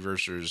thrust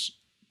reversers,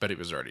 but it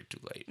was already too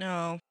late.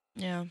 No.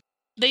 Yeah.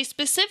 They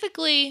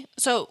specifically,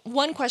 so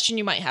one question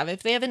you might have,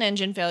 if they have an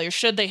engine failure,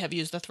 should they have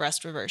used the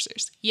thrust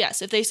reversers? Yes,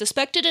 if they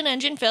suspected an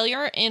engine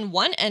failure in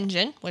one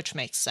engine, which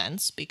makes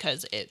sense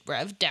because it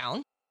revved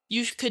down,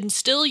 you can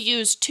still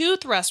use 2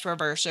 thrust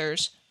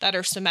reversers that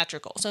are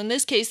symmetrical. So in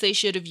this case, they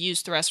should have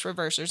used thrust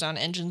reversers on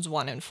engines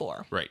 1 and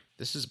 4. Right.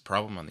 This is a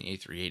problem on the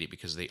A380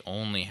 because they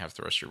only have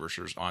thrust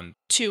reversers on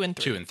 2 and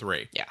 3. 2 and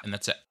 3. Yeah. And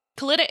that's it.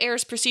 Kalitta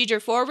Air's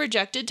procedure for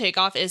rejected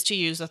takeoff is to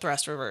use the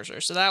thrust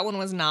reverser, so that one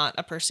was not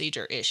a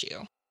procedure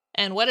issue.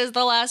 And what is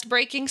the last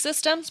braking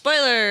system?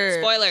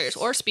 Spoilers,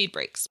 or speed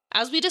brakes.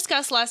 As we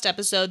discussed last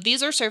episode,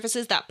 these are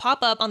surfaces that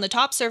pop up on the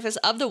top surface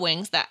of the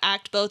wings that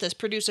act both as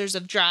producers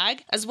of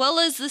drag, as well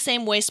as the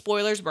same way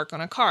spoilers work on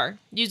a car,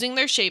 using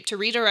their shape to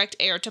redirect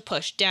air to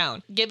push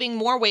down, giving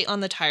more weight on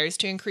the tires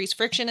to increase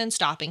friction and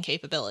stopping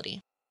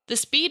capability. The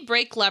speed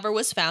brake lever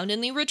was found in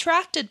the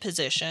retracted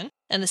position,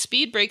 and the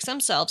speed brakes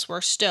themselves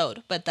were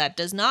stowed, but that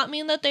does not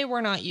mean that they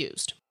were not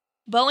used.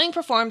 Boeing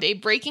performed a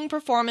braking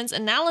performance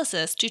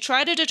analysis to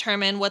try to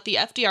determine what the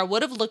FDR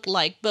would have looked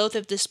like both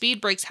if the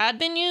speed brakes had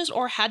been used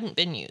or hadn't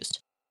been used.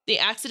 The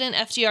accident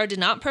FDR did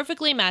not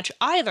perfectly match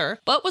either,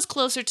 but was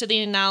closer to the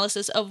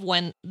analysis of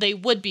when they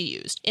would be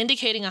used,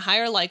 indicating a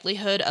higher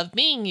likelihood of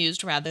being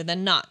used rather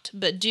than not.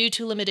 But due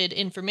to limited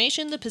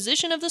information, the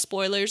position of the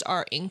spoilers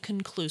are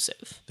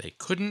inconclusive. They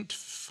couldn't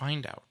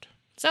find out.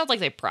 Sounds like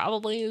they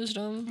probably used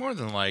them. More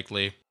than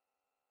likely.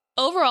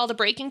 Overall, the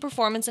braking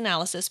performance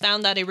analysis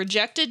found that a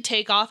rejected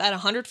takeoff at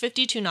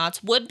 152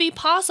 knots would be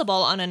possible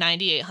on a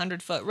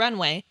 9,800-foot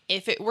runway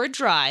if it were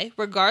dry,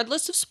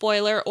 regardless of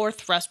spoiler or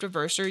thrust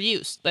reverser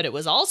use. But it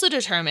was also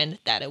determined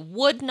that it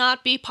would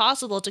not be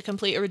possible to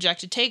complete a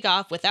rejected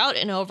takeoff without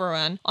an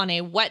overrun on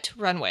a wet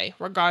runway,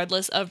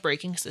 regardless of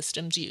braking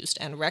systems used.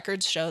 And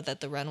records show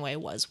that the runway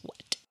was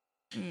wet.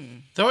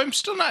 Though I'm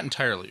still not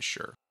entirely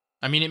sure.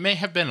 I mean, it may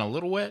have been a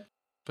little wet,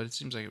 but it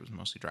seems like it was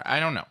mostly dry. I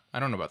don't know. I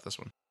don't know about this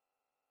one.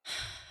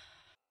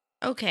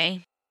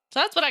 Okay. So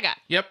that's what I got.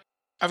 Yep.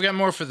 I've got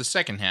more for the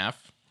second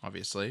half,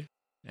 obviously,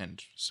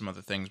 and some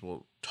other things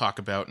we'll talk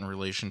about in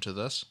relation to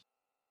this.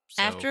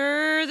 So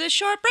After this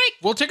short break.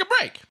 we'll take a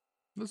break.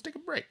 Let's take a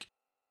break.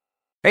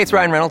 Hey, it's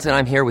Ryan Reynolds, and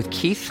I'm here with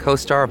Keith,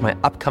 co-star of my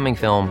upcoming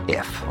film,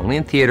 If, only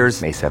in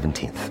theaters May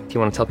 17th. Do you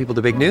want to tell people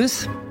the big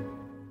news?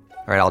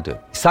 All right, I'll do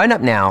it. Sign up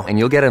now and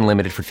you'll get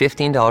unlimited for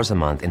 $15 a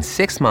month and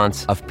 6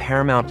 months of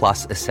Paramount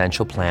Plus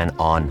Essential Plan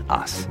on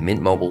us.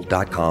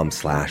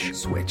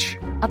 MintMobile.com/switch.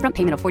 Upfront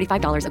payment of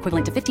 $45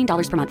 equivalent to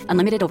 $15 per month.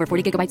 Unlimited over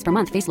 40 gigabytes per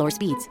month. Face lower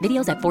speeds.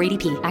 Videos at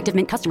 480p. Active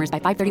Mint customers by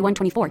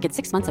 531.24 get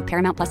 6 months of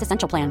Paramount Plus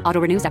Essential Plan.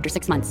 Auto renews after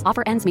 6 months.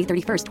 Offer ends May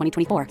 31st,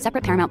 2024.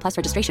 Separate Paramount Plus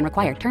registration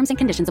required. Terms and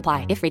conditions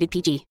apply if rated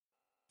PG.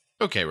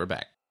 Okay, we're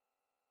back.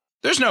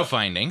 There's no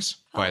findings,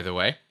 by the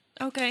way.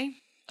 Okay.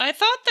 I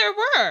thought there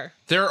were.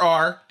 There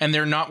are, and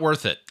they're not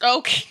worth it.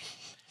 Okay.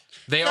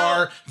 There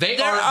are 3 of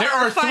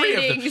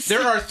them.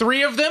 There are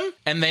 3 of them,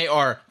 and they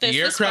are This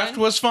the was aircraft fine.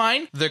 was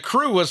fine, the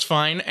crew was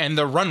fine, and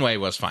the runway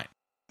was fine.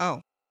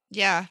 Oh,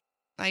 yeah.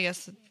 I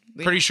guess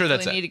we Pretty sure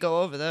that's really it. need to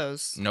go over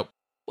those. Nope.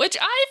 Which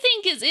I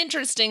think is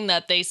interesting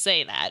that they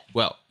say that.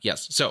 Well,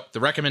 yes. So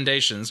the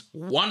recommendations,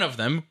 one of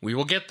them, we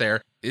will get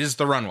there, is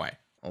the runway.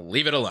 I'll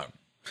leave it alone.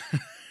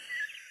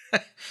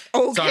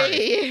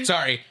 Okay.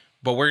 Sorry,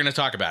 but we're going to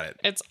talk about it.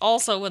 It's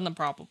also in the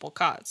probable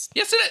cause.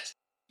 Yes, it is.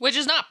 Which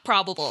is not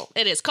probable.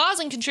 It is cause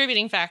and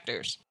contributing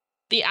factors.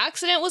 The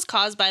accident was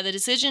caused by the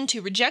decision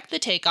to reject the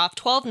takeoff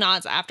 12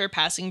 knots after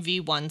passing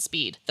V1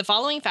 speed. The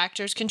following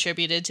factors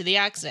contributed to the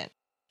accident.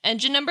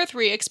 Engine number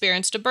 3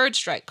 experienced a bird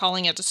strike,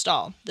 calling it to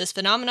stall. This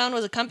phenomenon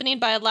was accompanied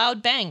by a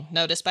loud bang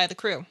noticed by the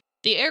crew.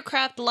 The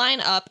aircraft line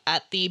up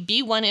at the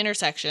B1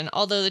 intersection,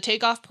 although the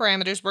takeoff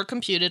parameters were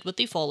computed with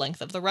the full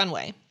length of the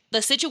runway. The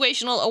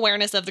situational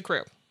awareness of the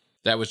crew.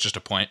 That was just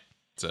a point.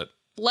 That's it.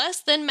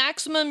 Less than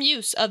maximum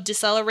use of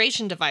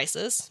deceleration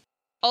devices.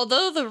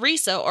 Although the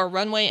RESA, or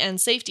Runway and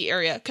Safety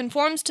Area,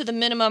 conforms to the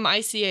minimum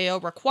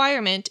ICAO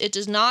requirement, it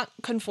does not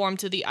conform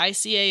to the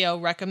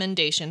ICAO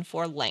recommendation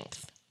for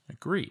length.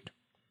 Agreed.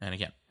 And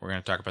again, we're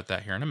going to talk about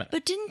that here in a minute.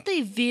 But didn't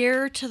they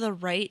veer to the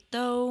right,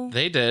 though?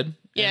 They did.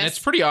 Yes. And it's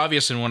pretty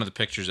obvious in one of the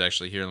pictures,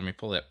 actually. Here, let me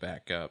pull that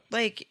back up.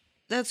 Like,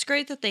 that's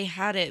great that they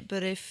had it,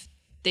 but if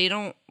they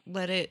don't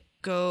let it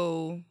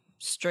go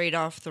straight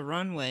off the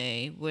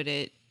runway, would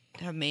it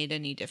have made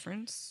any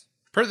difference?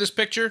 Per this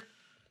picture,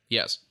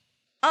 yes.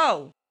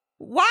 Oh,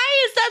 why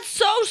is that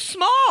so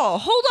small?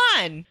 Hold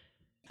on.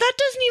 That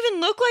doesn't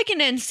even look like an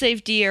end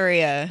safety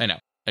area. I know.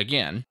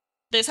 Again,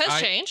 This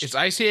has changed. It's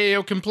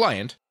ICAO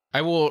compliant.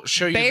 I will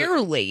show you.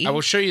 Barely. I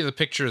will show you the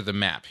picture of the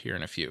map here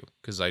in a few,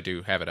 because I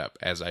do have it up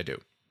as I do.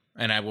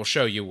 And I will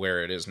show you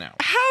where it is now.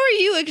 How are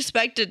you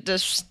expected to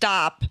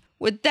stop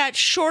with that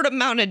short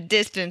amount of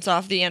distance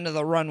off the end of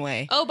the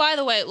runway? Oh, by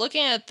the way,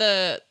 looking at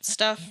the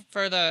stuff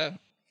for the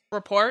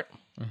report.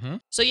 Mm-hmm.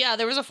 So yeah,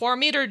 there was a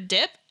 4-meter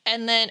dip,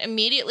 and then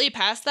immediately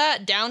past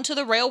that, down to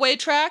the railway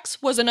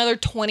tracks, was another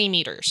 20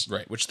 meters.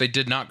 Right, which they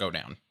did not go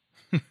down.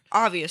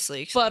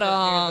 Obviously. But,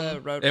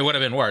 the road. It would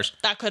have been worse.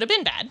 That could have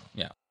been bad.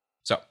 Yeah.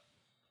 So,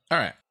 all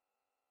right.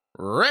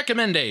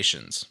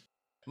 Recommendations.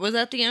 Was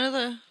that the end of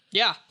the...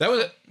 Yeah. That was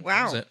it. Wow.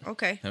 That was it.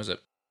 Okay. That was it.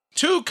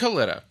 To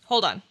Kalita.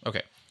 Hold on.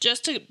 Okay.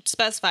 Just to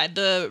specify,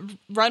 the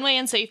runway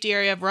and safety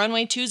area of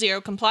runway 20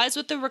 complies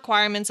with the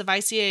requirements of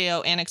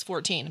ICAO Annex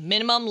 14.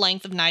 Minimum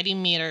length of 90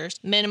 meters,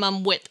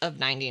 minimum width of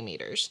 90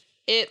 meters.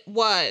 It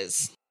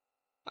was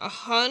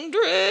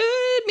 100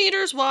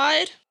 meters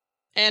wide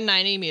and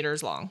 90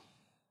 meters long.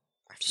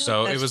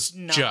 So like it was that's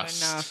not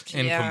just enough.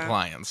 in Yeah.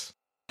 compliance.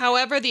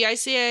 However, the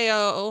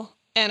ICAO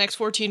Annex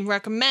 14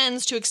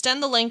 recommends to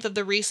extend the length of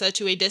the RESA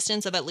to a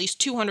distance of at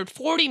least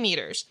 240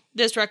 meters.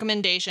 This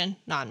recommendation,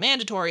 not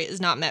mandatory, is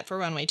not met for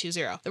runway 20.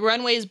 The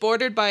runway is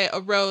bordered by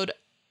a road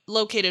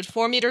located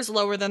 4 meters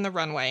lower than the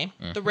runway.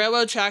 The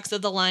railroad tracks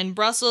of the line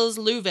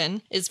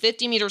Brussels-Leuven is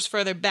 50 meters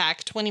further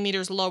back, 20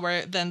 meters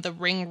lower than the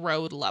ring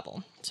road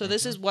level. So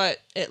this is what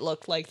it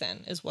looked like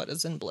then, is what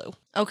is in blue.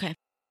 Okay.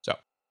 So,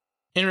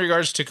 in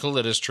regards to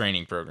Kalita's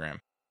training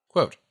program,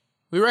 quote,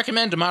 we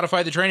recommend to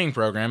modify the training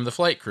program of the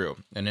flight crew,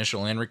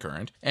 initial and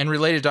recurrent, and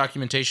related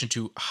documentation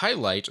to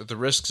highlight the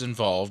risks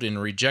involved in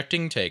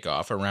rejecting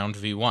takeoff around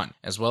V1,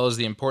 as well as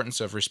the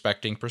importance of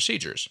respecting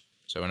procedures.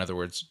 So, in other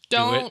words,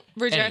 Don't do it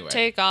reject anyway.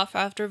 takeoff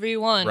after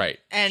V1. Right.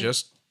 And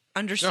Just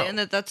understand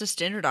go. that that's a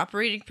standard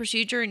operating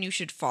procedure and you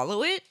should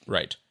follow it?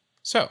 right.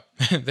 So,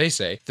 they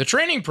say, the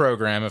training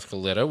program of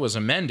Kalita was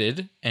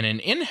amended and an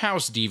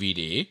in-house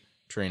DVD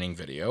training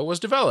video was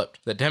developed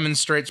that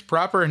demonstrates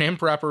proper and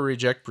improper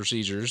reject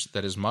procedures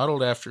that is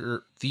modeled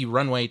after the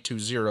runway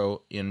 20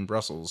 in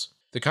Brussels.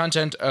 The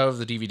content of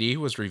the DVD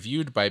was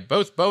reviewed by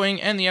both Boeing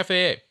and the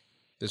FAA.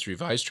 This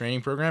revised training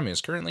program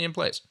is currently in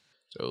place.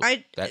 So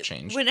that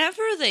changed.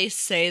 Whenever they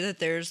say that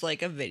there's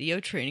like a video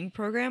training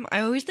program, I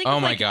always think Oh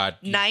of my like God.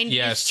 90s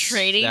Yes,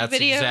 training that's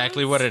videos.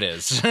 exactly what it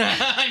is.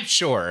 I'm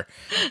sure.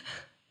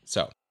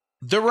 So,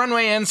 the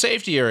runway and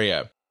safety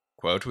area.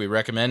 Quote, we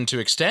recommend to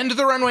extend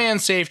the runway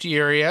and safety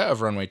area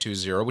of runway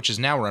 20, which is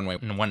now runway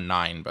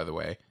 19, by the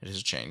way. It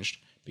has changed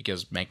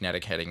because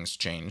magnetic headings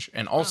change.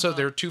 And also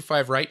their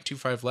 25 right,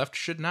 25 left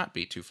should not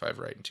be 25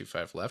 right and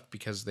 25 left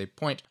because they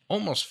point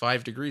almost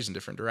 5 degrees in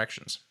different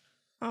directions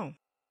Oh.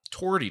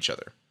 toward each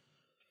other.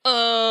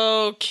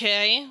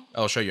 Okay.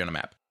 I'll show you on a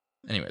map.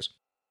 Anyways,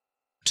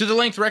 to the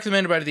length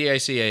recommended by the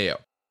ICAO,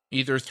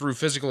 either through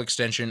physical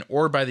extension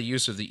or by the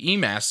use of the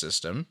EMAS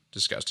system,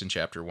 discussed in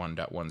Chapter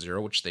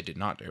 1.10, which they did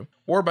not do,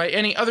 or by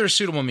any other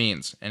suitable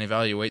means, and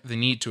evaluate the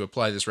need to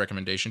apply this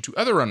recommendation to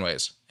other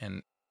runways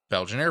and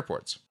Belgian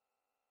airports.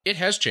 It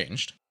has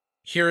changed.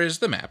 Here is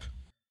the map.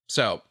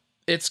 So,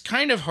 it's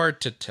kind of hard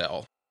to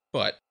tell,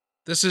 but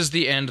this is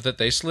the end that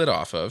they slid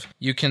off of.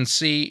 You can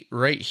see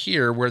right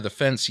here where the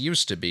fence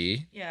used to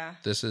be. Yeah.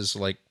 This is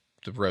like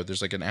the road.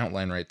 There's like an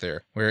outline right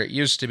there where it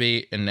used to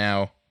be, and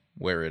now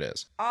where it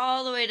is.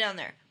 All the way down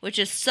there, which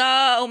is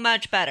so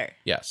much better.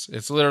 Yes,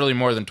 it's literally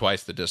more than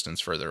twice the distance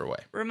further away.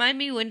 Remind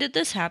me, when did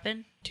this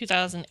happen?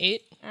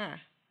 2008.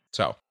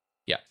 So,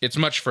 yeah, it's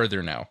much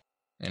further now.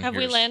 And Have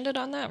we here's- landed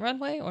on that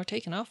runway or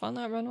taken off on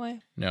that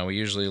runway? No, we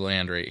usually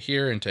land right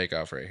here and take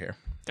off right here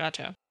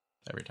Gotcha.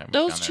 every time.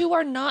 Those two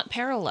are not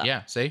parallel.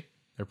 Yeah, see?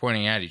 They're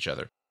pointing at each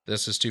other.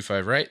 This is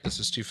 25 right, this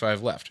is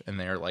 25 left, and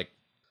they're like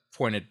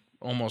pointed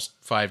almost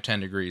 5-10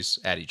 degrees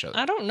at each other.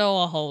 I don't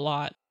know a whole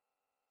lot.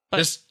 But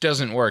This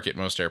doesn't work at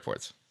most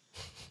airports.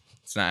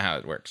 It's not how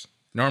it works.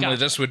 Normally, Gotcha.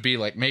 this would be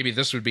like, maybe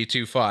this would be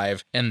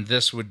 2.5, and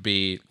this would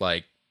be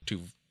like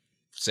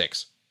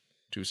 2.6,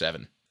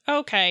 2.7.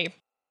 Okay.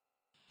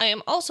 I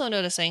am also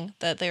noticing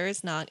that there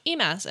is not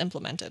EMAS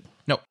implemented.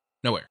 No,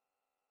 nowhere.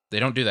 They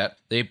don't do that.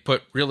 They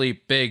put really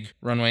big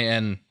runway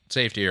and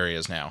safety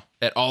areas now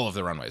at all of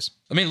the runways.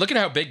 I mean, look at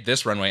how big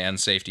this runway and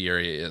safety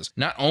area is.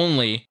 Not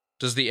only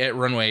does the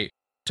runway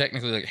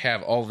technically like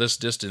have all this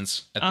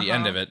distance at the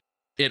end of it,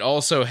 it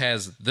also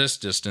has this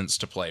distance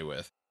to play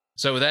with.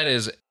 So that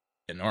is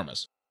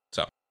enormous.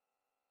 So,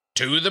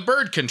 to the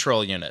bird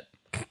control unit.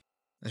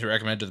 As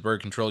recommended to the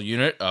bird control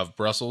unit of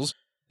Brussels,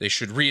 they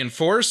should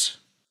reinforce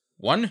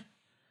 1.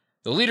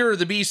 The leader of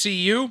the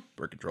BCU,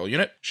 bird control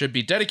unit, should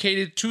be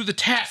dedicated to the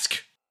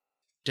task.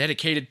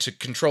 Dedicated to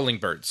controlling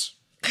birds.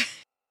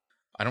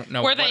 I don't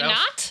know. Were they else.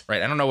 not?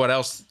 Right. I don't know what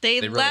else. They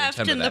really left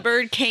and the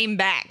bird came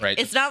back. Right.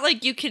 It's not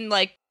like you can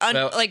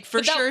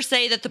for sure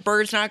say that the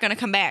bird's not going to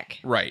come back.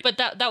 Right. But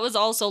that was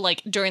also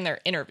like during their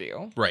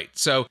interview. Right.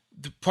 So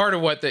part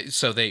of what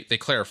they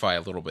clarify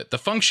a little bit. The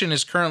function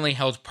is currently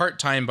held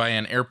part-time by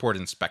an airport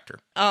inspector.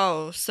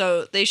 Oh,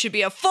 so they should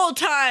be a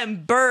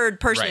full-time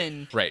bird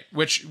person. Right.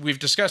 Which we've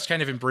discussed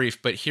kind of in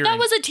brief, but here that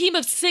was a team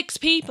of 6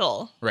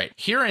 people. Right.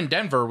 Here in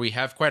Denver, we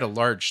have quite a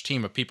large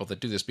team of people that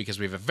do this because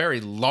we have a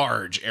very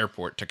large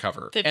airport to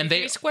cover.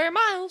 53 square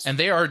miles. And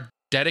they are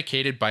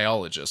dedicated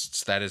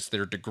biologists. That is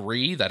their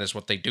degree. That is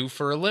what they do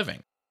for a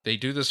living. They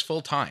do this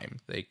full time.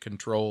 They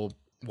control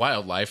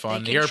wildlife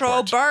on the airport. They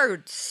control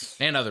birds.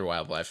 And other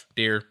wildlife.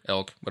 Deer,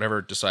 elk,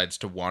 whatever decides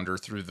to wander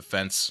through the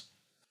fence,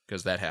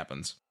 because that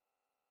happens.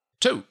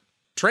 2.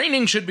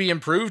 Training should be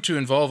improved to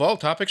involve all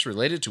topics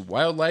related to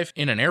wildlife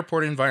in an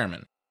airport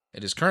environment.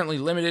 It is currently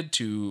limited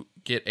to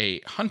get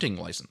a hunting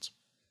license.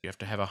 You have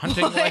to have a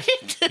hunting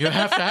license. You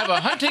have to have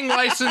a hunting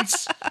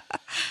license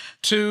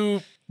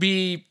to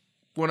be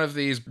one of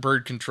these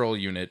bird control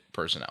unit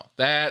personnel.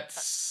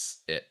 That's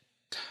it.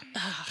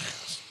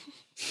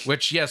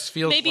 Which, yes,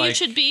 feels Maybe like... you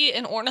should be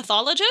an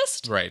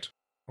ornithologist? Right.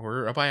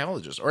 Or a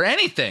biologist. Or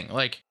anything.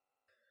 Like...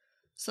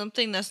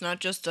 Something that's not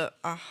just a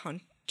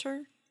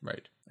hunter?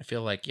 Right. I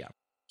feel like, yeah.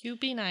 You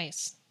be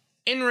nice.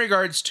 In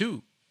regards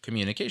to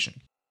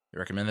communication, they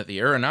recommend that the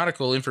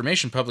aeronautical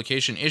information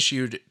publication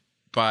issued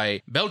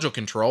by Belgio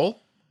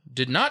Control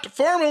did not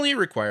formally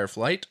require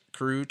flight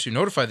crew to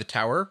notify the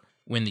tower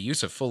when the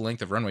use of full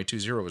length of runway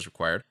 20 was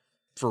required.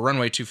 For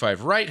runway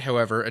 25 right,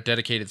 however, a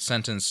dedicated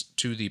sentence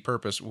to the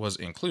purpose was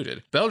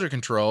included. Belgio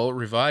Control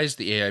revised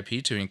the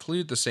AIP to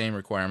include the same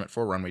requirement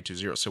for runway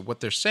 20. So what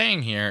they're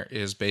saying here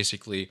is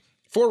basically,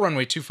 for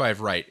runway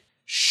 25 right,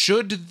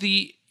 should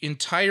the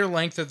entire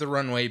length of the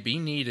runway be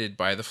needed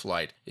by the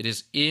flight, it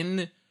is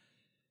in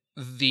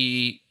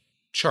the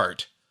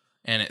chart,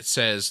 and it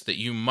says that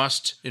you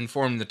must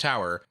inform the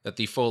tower that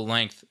the full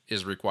length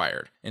is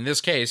required. In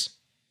this case,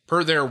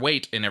 per their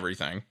weight and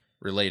everything,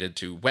 related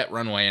to wet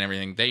runway and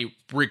everything, they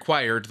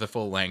required the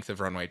full length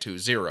of runway 20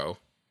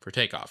 for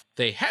takeoff.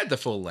 They had the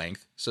full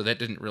length, so that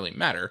didn't really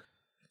matter,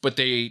 but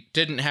they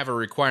didn't have a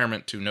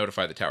requirement to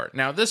notify the tower.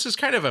 Now, this is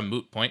kind of a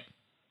moot point,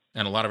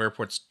 and a lot of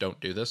airports don't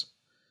do this,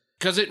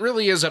 because it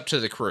really is up to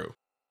the crew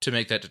to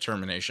make that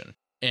determination.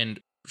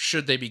 And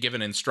should they be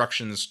given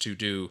instructions to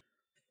do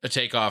a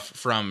takeoff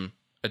from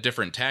a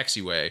different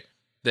taxiway,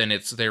 then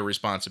it's their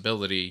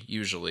responsibility,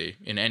 usually,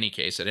 in any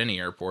case, at any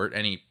airport,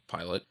 any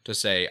pilot, to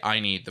say, I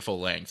need the full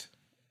length,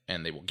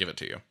 and they will give it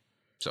to you.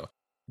 So,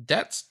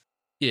 that's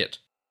it.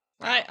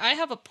 I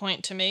have a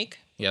point to make.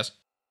 Yes?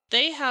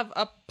 They have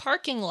a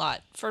parking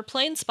lot for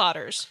plane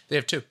spotters. They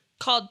have 2.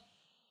 Called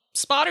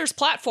Spotters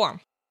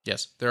Platform.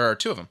 Yes, there are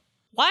 2 of them.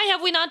 Why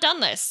have we not done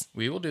this?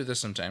 We will do this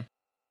sometime.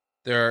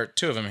 There are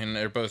 2 of them, and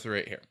they're both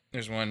right here.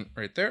 There's one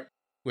right there,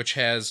 which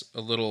has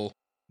a little,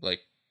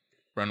 like,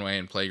 runway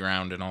and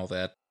playground and all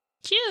that.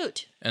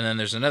 Cute. And then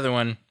there's another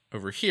one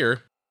over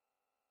here,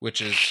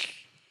 which is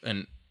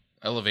an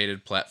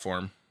elevated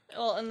platform.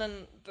 Well, and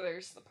then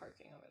there's the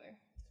parking over there.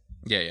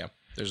 Yeah.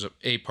 There's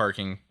a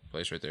parking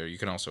place right there. You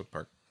can also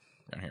park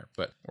down here,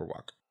 or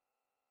walk.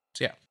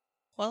 So, yeah.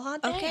 Well,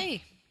 hot day.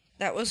 Okay.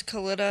 That was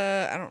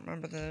Kalita. I don't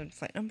remember the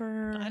flight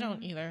number. I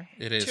don't either.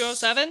 It is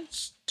 207?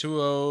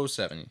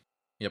 207.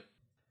 Yep.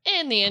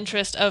 In the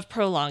interest of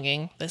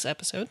prolonging this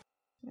episode,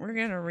 we're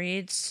going to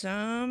read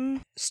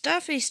some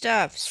stuffy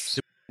stuffs.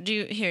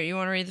 You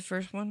want to read the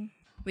first one?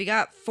 We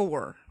got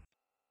 4.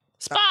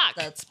 Spock!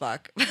 That's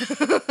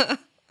Spock.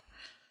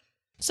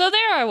 So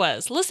there I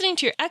was, listening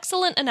to your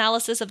excellent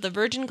analysis of the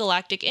Virgin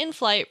Galactic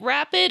in-flight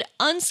rapid,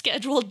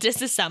 unscheduled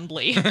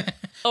disassembly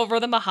over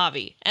the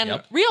Mojave,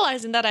 and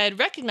realizing that I had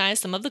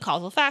recognized some of the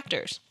causal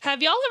factors.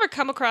 Have y'all ever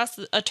come across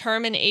a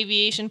term in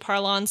aviation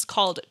parlance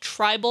called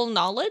tribal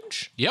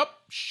knowledge? Yep,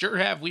 sure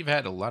have. We've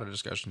had a lot of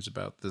discussions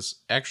about this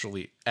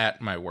actually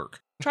at my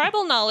work.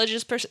 Tribal knowledge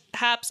is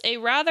perhaps a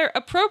rather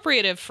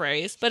appropriative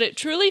phrase, but it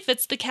truly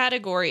fits the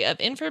category of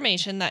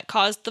information that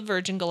caused the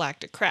Virgin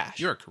Galactic crash.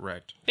 You're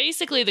correct.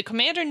 Basically, the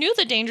commander knew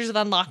the dangers of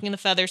unlocking the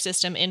feather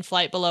system in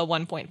flight below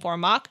 1.4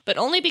 Mach, but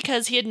only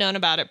because he had known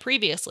about it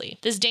previously.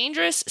 This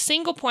dangerous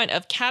single point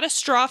of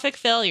catastrophic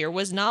failure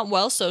was not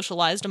well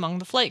socialized among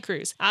the flight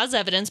crews, as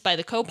evidenced by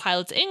the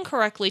co-pilot's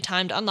incorrectly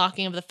timed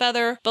unlocking of the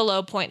feather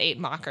below 0.8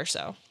 Mach or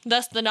so.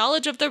 Thus, the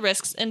knowledge of the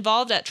risks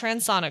involved at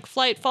transonic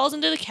flight falls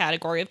into the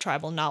category of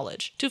tribal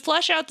knowledge. To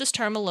flesh out this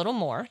term a little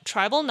more,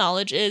 tribal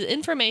knowledge is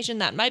information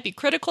that might be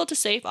critical to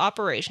safe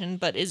operation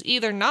but is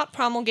either not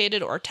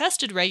promulgated or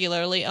tested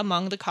regularly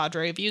among the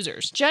cadre of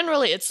users.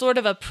 Generally, it's sort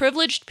of a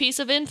privileged piece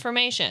of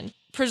information,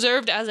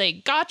 preserved as a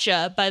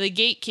gotcha by the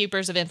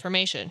gatekeepers of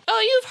information. Oh,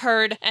 you've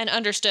heard and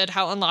understood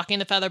how unlocking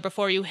the feather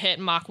before you hit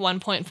Mach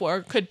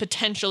 1.4 could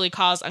potentially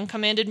cause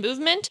uncommanded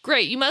movement?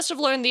 Great, you must have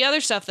learned the other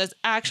stuff that's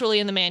actually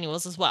in the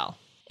manuals as well.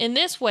 In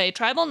this way,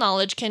 tribal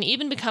knowledge can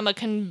even become a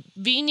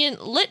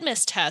convenient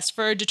litmus test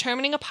for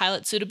determining a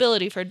pilot's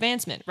suitability for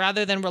advancement,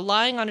 rather than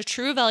relying on a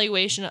true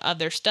evaluation of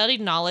their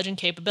studied knowledge and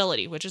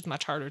capability, which is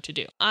much harder to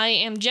do. I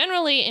am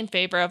generally in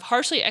favor of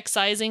harshly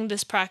excising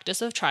this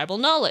practice of tribal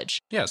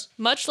knowledge. Yes.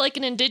 Much like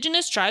in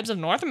indigenous tribes of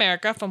North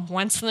America, from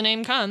whence the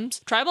name comes,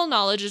 tribal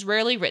knowledge is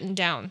rarely written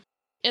down.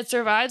 It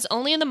survives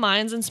only in the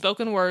minds and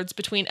spoken words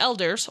between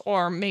elders,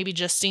 or maybe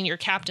just senior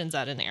captains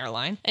at an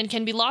airline, and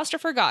can be lost or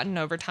forgotten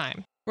over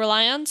time.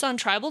 Reliance on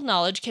tribal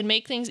knowledge can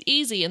make things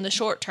easy in the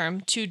short term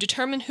to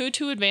determine who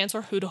to advance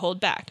or who to hold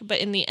back, but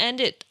in the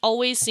end it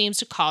always seems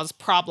to cause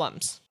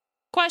problems.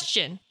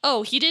 Question.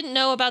 Oh, he didn't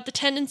know about the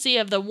tendency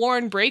of the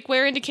worn brake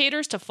wear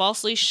indicators to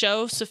falsely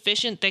show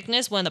sufficient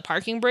thickness when the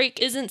parking brake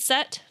isn't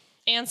set?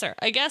 Answer.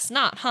 I guess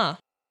not, huh?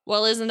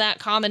 Well, isn't that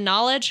common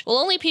knowledge? Well,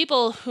 only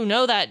people who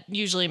know that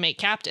usually make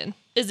captain.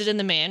 Is it in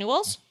the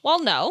manuals?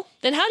 Well, no.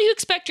 Then how do you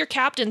expect your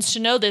captains to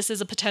know this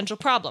is a potential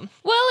problem?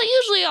 Well, it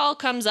usually all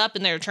comes up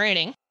in their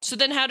training. So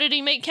then how did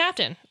he make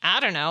captain? I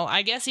don't know.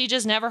 I guess he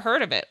just never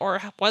heard of it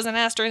or wasn't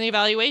asked during the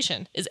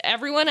evaluation. Is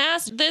everyone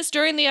asked this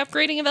during the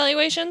upgrading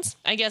evaluations?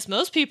 I guess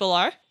most people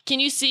are. Can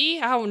you see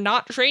how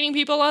not training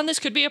people on this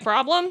could be a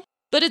problem?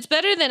 But it's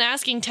better than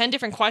asking 10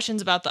 different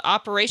questions about the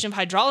operation of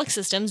hydraulic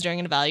systems during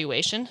an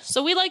evaluation,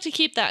 so we like to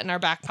keep that in our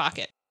back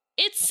pocket.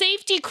 It's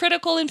safety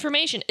critical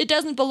information. It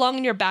doesn't belong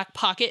in your back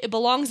pocket. It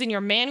belongs in your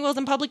manuals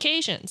and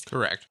publications.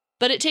 Correct.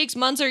 But it takes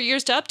months or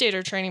years to update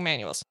our training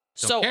manuals.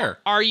 Don't care.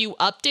 Are you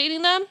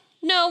updating them?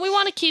 No, we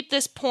want to keep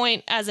this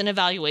point as an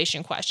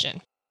evaluation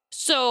question.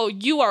 So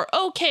you are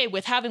okay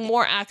with having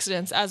more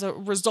accidents as a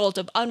result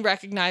of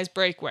unrecognized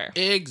brake wear?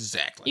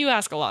 Exactly. You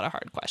ask a lot of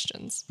hard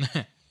questions.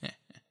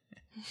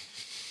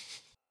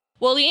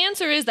 Well, the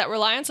answer is that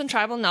reliance on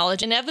tribal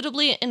knowledge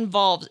inevitably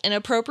involves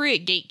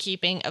inappropriate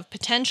gatekeeping of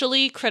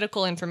potentially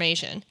critical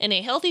information. In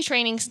a healthy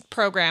training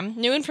program,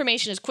 new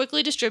information is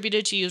quickly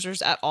distributed to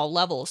users at all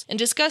levels and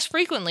discussed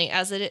frequently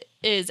as it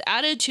is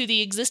added to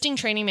the existing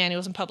training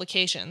manuals and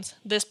publications.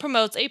 This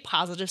promotes a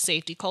positive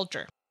safety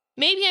culture.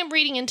 Maybe I'm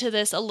reading into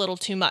this a little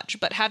too much,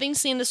 but having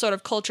seen this sort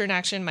of culture in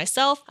action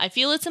myself, I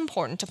feel it's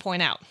important to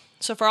point out.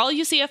 So for all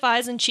you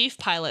CFIs and chief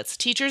pilots,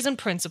 teachers and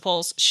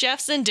principals,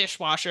 chefs and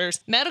dishwashers,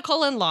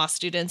 medical and law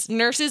students,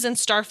 nurses and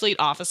Starfleet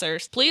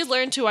officers, please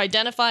learn to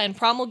identify and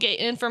promulgate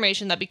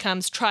information that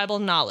becomes tribal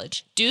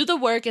knowledge. Do the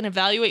work and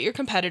evaluate your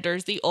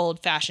competitors the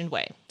old-fashioned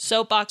way.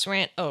 Soapbox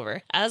rant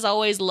over. As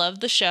always, love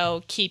the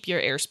show. Keep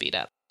your airspeed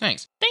up.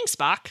 Thanks. Thanks,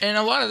 Spock. And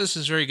a lot of this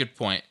is a very good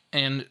point.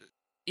 And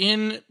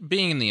in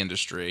being in the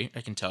industry,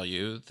 I can tell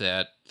you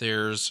that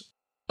there's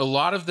a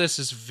lot of this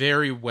is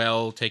very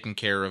well taken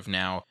care of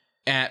now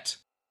at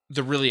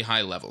the really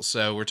high level.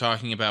 So we're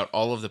talking about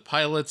all of the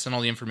pilots and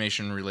all the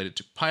information related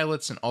to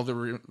pilots and all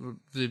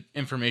the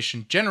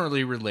information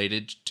generally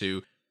related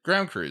to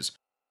ground crews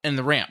and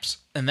the ramps.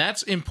 And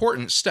that's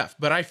important stuff.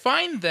 But I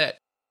find that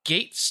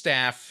gate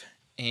staff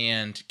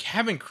and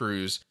cabin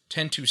crews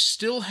tend to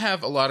still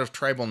have a lot of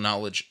tribal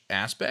knowledge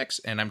aspects,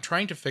 and I'm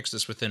trying to fix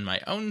this within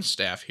my own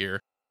staff here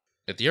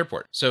at the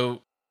airport.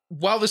 So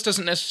while this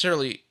doesn't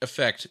necessarily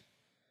affect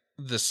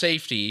the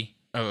safety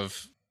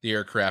of the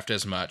aircraft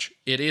as much,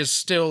 it is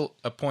still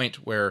a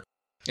point where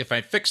if I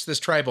fix this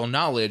tribal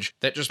knowledge,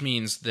 that just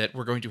means that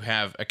we're going to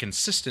have a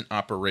consistent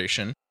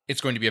operation.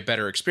 It's going to be a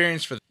better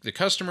experience for the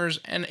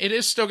customers, and it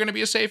is still going to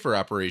be a safer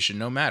operation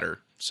no matter.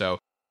 So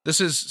this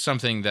is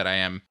something that I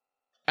am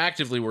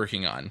actively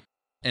working on,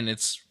 and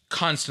it's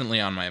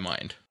constantly on my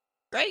mind.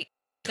 Great.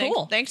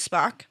 Cool. Thanks,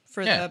 Spock,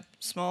 for the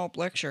small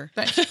lecture.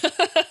 Thanks.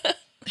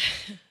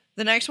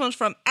 The next one's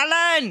from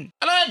Alan.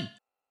 Alan!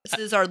 This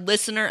is our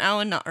listener,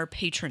 Alan, not our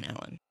patron,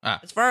 Alan.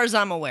 Ah. As far as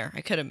I'm aware,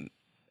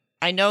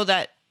 I know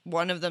that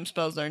one of them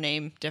spells their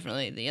name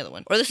differently than the other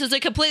one. Or this is a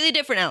completely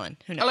different Alan.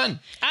 Who knows?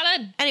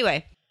 Alan!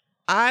 Anyway,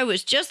 I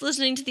was just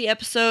listening to the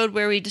episode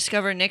where we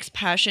discover Nick's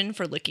passion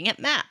for looking at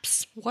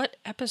maps. What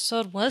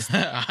episode was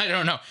that? I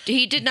don't know.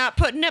 He did not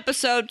put an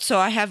episode, so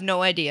I have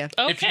no idea.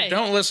 Okay. If you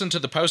don't listen to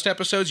the post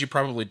episodes, you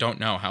probably don't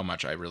know how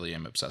much I really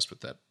am obsessed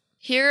with that.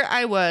 Here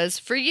I was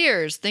for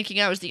years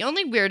thinking I was the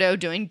only weirdo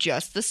doing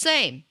just the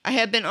same. I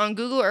had been on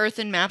Google Earth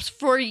and Maps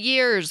for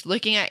years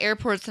looking at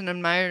airports and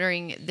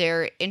admiring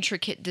their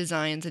intricate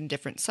designs and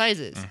different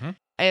sizes. Mm-hmm.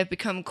 I have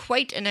become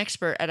quite an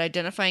expert at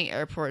identifying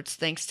airports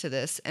thanks to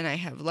this, and I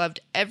have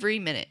loved every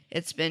minute.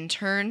 It's been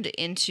turned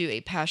into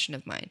a passion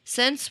of mine.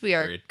 Since we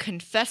are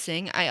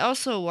confessing, I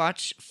also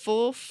watch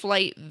full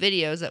flight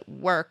videos at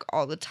work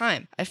all the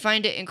time. I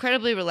find it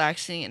incredibly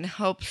relaxing and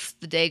helps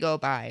the day go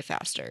by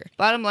faster.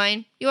 Bottom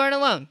line, you aren't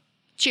alone.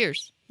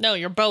 Cheers. No,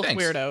 you're both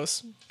Thanks.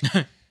 weirdos.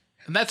 And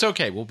that's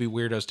okay. We'll be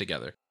weirdos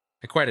together.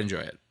 I quite enjoy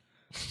it.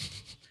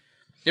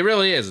 It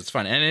really is. It's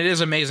fun. And it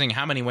is amazing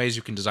how many ways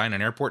you can design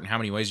an airport and how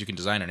many ways you can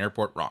design an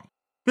airport wrong.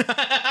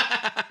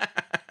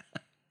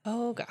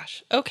 Oh,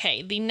 gosh.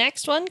 Okay, the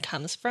next one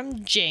comes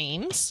from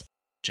James.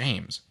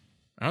 James.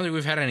 I don't think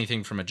we've had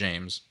anything from a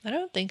James. I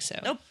don't think so.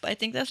 Nope, I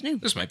think that's new.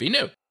 This might be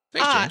new.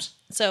 Thanks, James.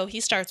 So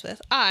he starts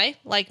with, I,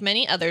 like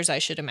many others I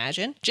should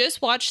imagine,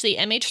 just watched the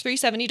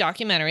MH370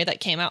 documentary that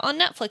came out on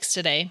Netflix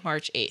today,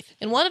 March 8th.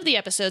 In one of the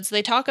episodes,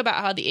 they talk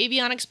about how the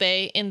avionics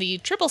bay in the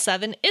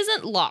 777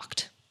 isn't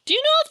locked. Do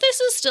you know if this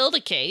is still the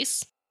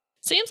case?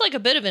 Seems like a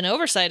bit of an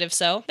oversight if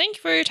so. Thank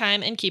you for your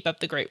time and keep up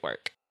the great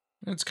work.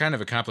 It's kind of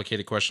a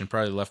complicated question,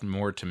 probably left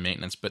more to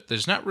maintenance, but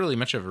there's not really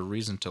much of a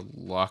reason to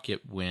lock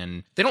it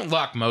when... They don't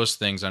lock most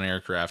things on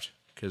aircraft,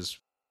 because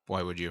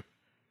why would you?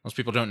 Most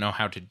people don't know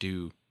how to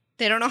do...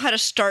 They don't know how to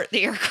start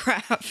the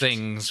aircraft.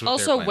 Things with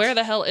Also, airplanes. where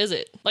the hell is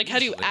it? Like, how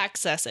do you Usually.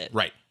 access it?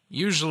 Right.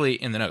 Usually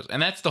in the nose.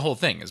 And that's the whole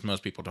thing, is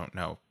most people don't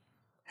know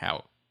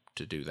how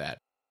to do that.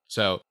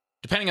 So,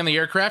 depending on the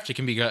aircraft, it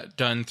can be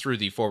done through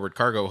the forward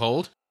cargo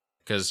hold,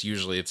 because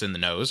usually it's in the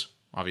nose.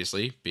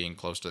 Obviously, being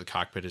close to the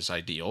cockpit is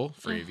ideal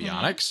for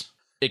avionics.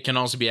 It can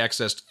also be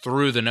accessed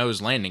through the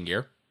nose landing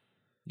gear,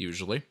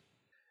 usually.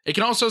 It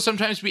can also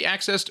sometimes be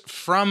accessed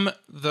from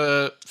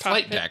the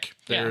flight Cockpit. deck.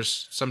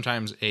 There's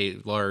sometimes a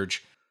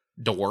large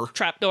door,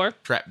 Trap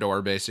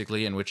door,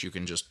 basically, in which you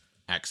can just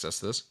access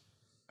this.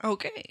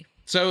 Okay.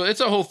 So it's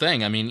a whole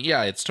thing. I mean,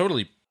 yeah, it's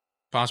totally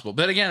possible.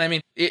 But again, I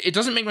mean, it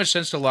doesn't make much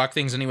sense to lock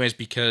things anyways,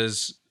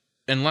 because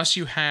unless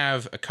you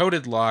have a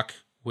coded lock,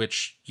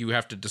 which you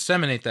have to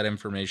disseminate that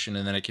information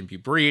and then it can be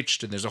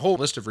breached, and there's a whole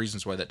list of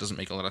reasons why that doesn't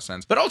make a lot of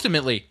sense. But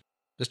ultimately,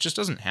 this just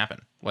doesn't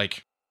happen.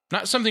 Like,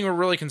 not something we're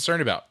really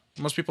concerned about.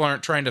 Most people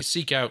aren't trying to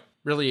seek out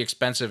really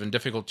expensive and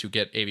difficult to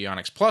get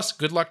avionics. Plus,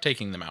 good luck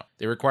taking them out.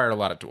 They require a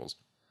lot of tools.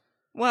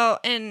 Well,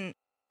 and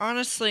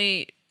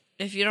honestly,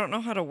 if you don't know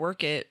how to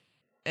work it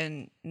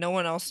and no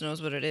one else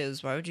knows what it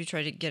is, why would you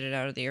try to get it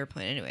out of the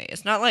airplane anyway?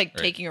 It's not like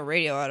Right. taking a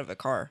radio out of a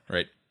car.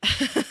 Right.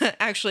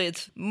 Actually,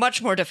 it's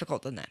much more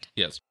difficult than that.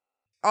 Yes.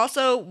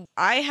 Also,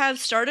 I have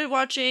started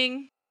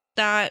watching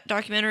that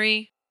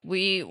documentary.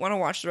 We want to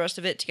watch the rest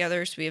of it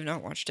together, so we have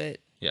not watched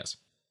it. Yes.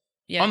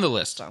 Yeah. On the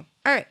list. So,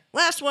 all right.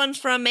 Last one's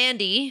from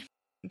Mandy.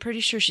 I'm pretty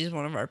sure she's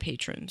one of our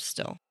patrons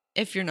still.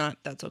 If you're not,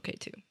 that's okay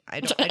too.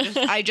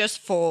 I just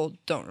full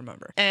don't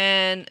remember.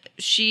 And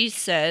she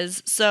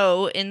says,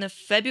 so in the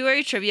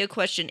February trivia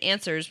question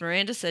answers,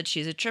 Miranda said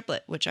she's a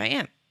triplet, which I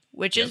am,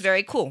 which is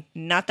very cool.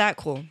 Not that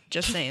cool.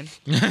 Just saying.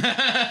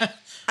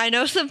 I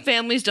know some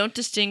families don't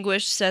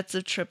distinguish sets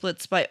of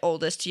triplets by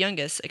oldest to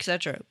youngest,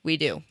 etc. We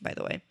do, by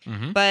the way.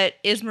 Mm-hmm. But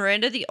is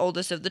Miranda the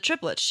oldest of the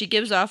triplets? She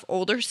gives off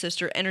older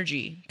sister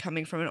energy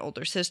coming from an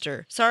older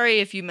sister. Sorry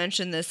if you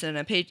mentioned this in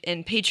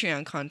in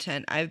Patreon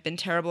content. I've been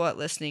terrible at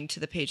listening to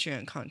the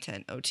Patreon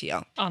content,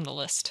 OTL. on the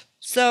list.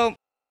 So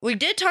we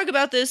did talk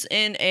about this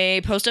in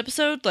a post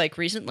episode like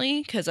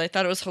recently because I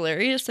thought it was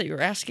hilarious that you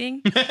were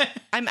asking.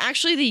 I'm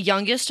actually the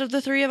youngest of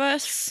the three of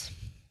us.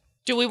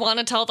 Do we want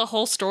to tell the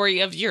whole story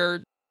of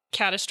your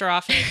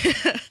catastrophic...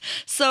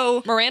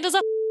 So Miranda's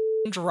a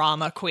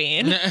drama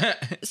queen.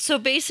 So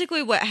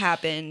basically what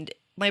happened,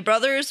 I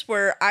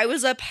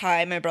was up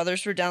high, my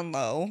brothers were down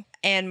low,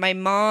 and my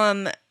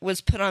mom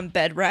was put on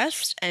bed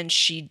rest, and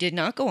she did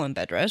not go on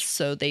bed rest,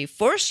 so they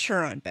forced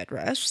her on bed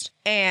rest.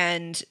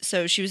 And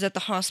so she was at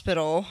the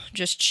hospital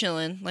just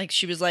chilling. Like,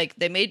 she was like,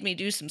 they made me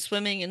do some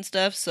swimming and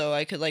stuff so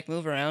I could like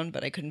move around,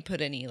 but I couldn't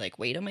put any like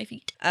weight on my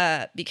feet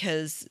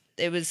because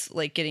it was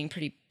like getting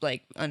pretty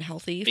like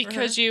unhealthy for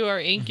Because her. you are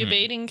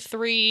incubating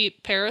 3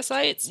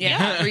 parasites?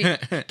 Yeah,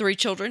 three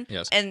children.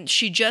 Yes. And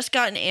she just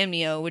got an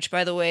amnio, which,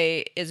 by the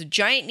way, is a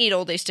giant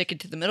needle they stick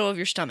into the middle of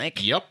your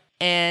stomach. Yep.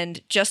 And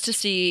just to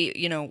see,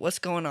 what's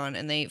going on.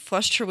 And they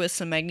flushed her with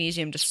some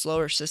magnesium to slow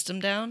her system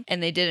down.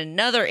 And they did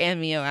another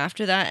amnio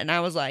after that. And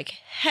I was like,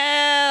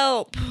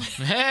 help!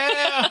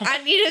 Help!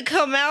 I need to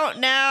come out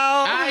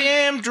now. I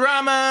am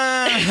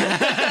drama!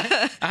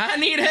 I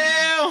need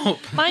help!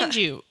 Mind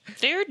you,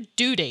 their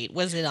due date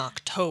was in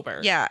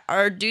October. Yeah,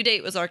 our due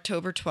date was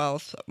October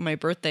 12th. My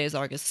birthday is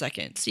August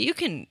 2nd. So you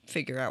can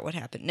figure out what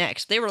happened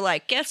next. They were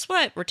like, guess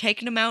what? We're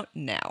taking them out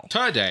now.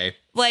 Today.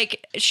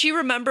 Like, she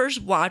remembers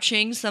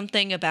watching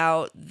something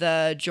about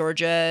the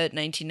Georgia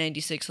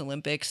 1996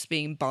 Olympics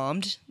being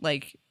bombed,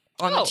 like,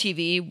 on the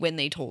TV when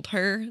they told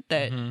her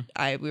that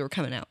we were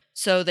coming out.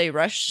 So they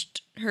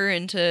rushed her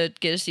in to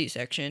get a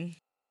C-section,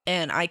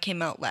 and I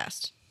came out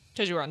last.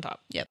 Because you were on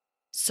top. Yep.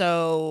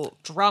 So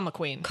Drama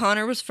queen.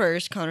 Connor was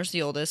first. Connor's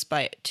the oldest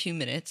by 2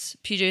 minutes.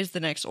 PJ's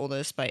the next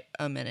oldest by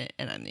a minute,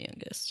 and I'm the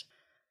youngest.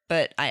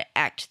 But I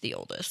act the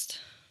oldest.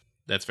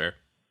 That's fair.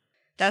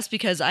 That's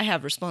because I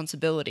have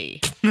responsibility.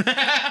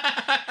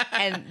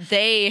 And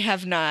they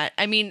have not.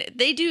 I mean,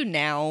 they do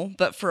now,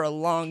 but for a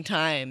long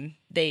time,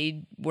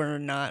 they were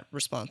not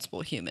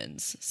responsible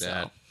humans. So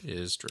That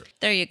is true.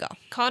 there you go.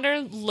 Connor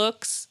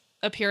looks,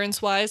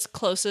 appearance-wise,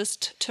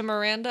 closest to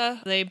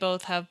Miranda. They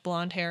both have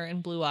blonde hair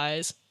and blue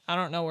eyes. I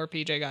don't know where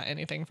PJ got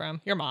anything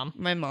from. Your mom.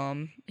 My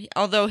mom.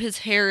 Although his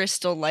hair is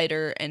still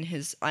lighter and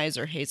his eyes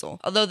are hazel.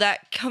 Although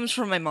that comes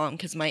from my mom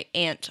because my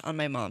aunt on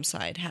my mom's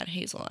side had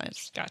hazel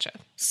eyes. Gotcha.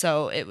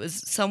 So it was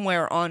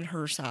somewhere on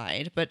her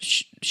side. But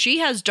she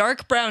has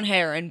dark brown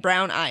hair and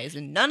brown eyes.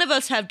 And none of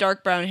us have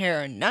dark brown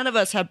hair and none of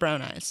us have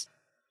brown eyes.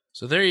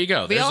 So there you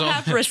go. We all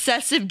have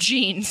recessive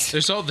genes.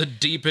 There's all the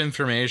deep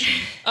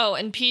information. Oh,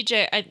 and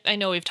PJ, I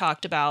know we've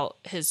talked about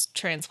his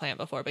transplant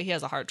before, but he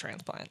has a heart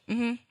transplant.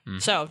 Mm-hmm.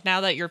 So now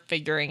that you're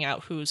figuring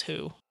out who's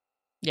who.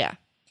 Yeah.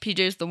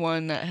 PJ's the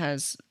one that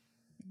has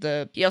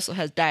he also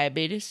has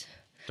diabetes.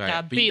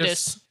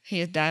 Diabetes. He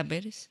has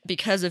diabetes.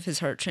 Because of his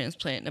heart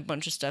transplant and a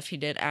bunch of stuff he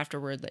did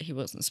afterward that he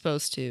wasn't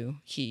supposed to,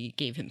 he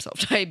gave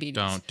himself diabetes.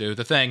 Don't do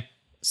the thing.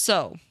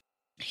 So,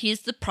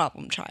 he's the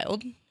problem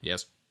child.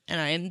 Yes. And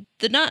I am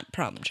the not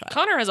problem child.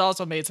 Connor has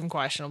also made some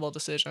questionable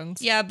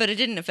decisions. Yeah, but it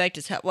didn't affect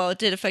his health. Well, it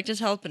did affect his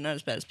health, but not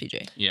as bad as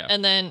PJ. Yeah.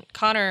 And then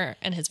Connor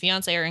and his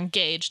fiance are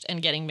engaged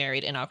and getting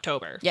married in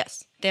October.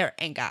 Yes, they're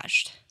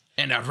engaged.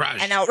 And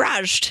outraged. And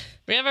outraged.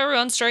 We have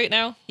everyone straight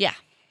now? Yeah.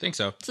 Think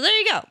so. So there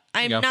you go.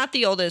 I'm not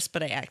the oldest,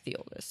 but I act the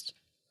oldest.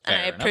 And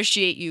Fair I enough.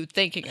 appreciate you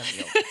thinking I'm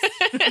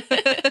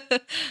the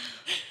oldest.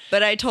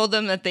 But I told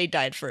them that they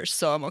died first,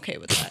 so I'm okay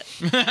with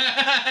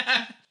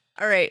that.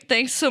 All right.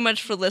 Thanks so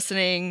much for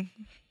listening.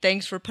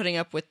 Thanks for putting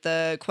up with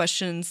the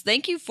questions.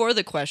 Thank you for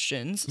the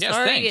questions. Yes,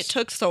 Sorry thanks. it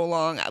took so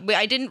long.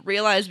 I didn't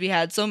realize we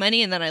had so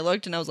many, and then I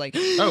looked and I was like,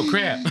 Oh,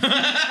 crap.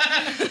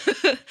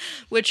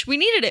 which we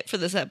needed it for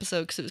this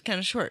episode because it was kind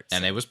of short.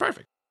 And it was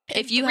perfect.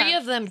 If you Three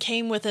have, of them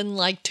came within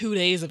like 2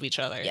 days of each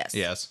other. yes.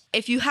 Yes.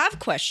 If you have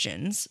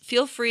questions,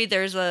 feel free.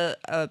 There's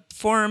a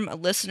form, a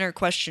listener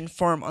question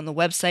form on the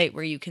website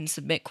where you can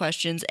submit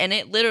questions, and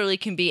it literally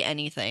can be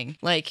anything.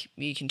 Like,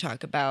 you can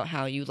talk about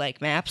how you like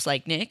maps,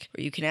 like Nick,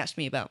 or you can ask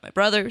me about my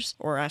brothers,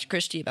 or ask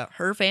Christy about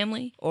her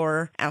family,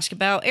 or ask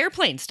about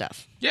airplane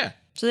stuff. Yeah.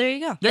 So there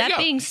you go. There you That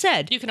go. being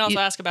said, You can also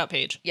ask about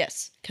Paige.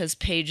 yes, because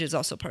Paige is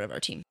also part of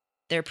our team.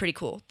 They're pretty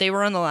cool. They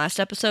were on the last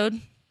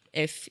episode.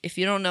 If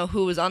you don't know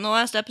who was on the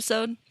last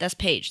episode, that's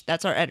Paige.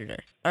 That's our editor,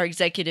 our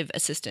executive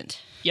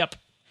assistant. Yep.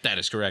 That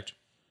is correct.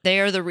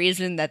 They are the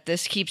reason that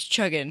this keeps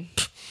chugging.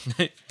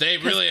 They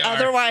really are.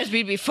 Otherwise,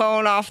 we'd be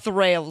falling off the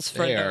rails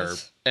for They are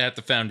this. at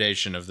the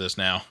foundation of this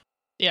now.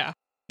 Yeah.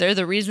 They're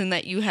the reason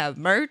that you have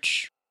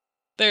merch,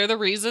 They're the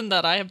reason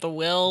that I have the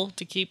will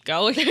to keep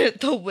going.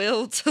 the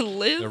will to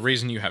live. The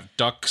reason you have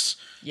ducks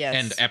Yes.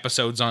 and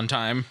episodes on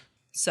time.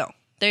 So,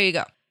 there you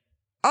go.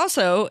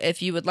 Also,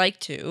 if you would like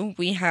to,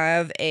 we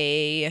have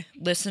a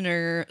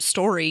listener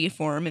story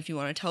form if you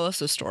want to tell us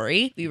a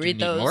story. We read need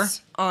those more?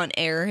 on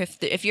air.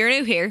 If you're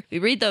new here, we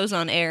read those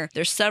on air.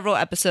 There's several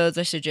episodes.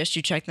 I suggest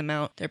you check them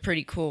out. They're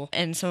pretty cool.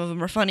 And some of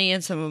them are funny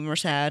and some of them are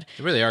sad.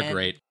 They really are And-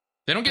 great.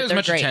 They don't get but as they're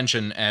much great.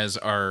 attention as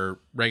our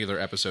regular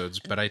episodes,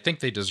 but I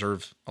think they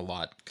deserve a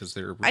lot because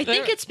they're. I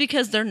think it's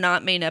because they're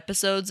not main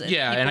episodes and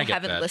Yeah, people and I get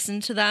haven't that.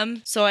 listened to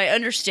them. So I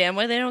understand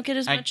why they don't get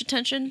as I- much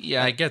attention.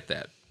 Yeah, I get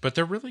that, but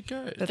they're really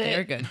good. But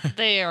they're good.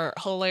 They are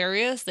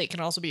hilarious. They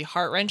can also be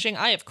heart-wrenching.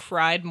 I have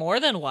cried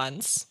more than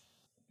once.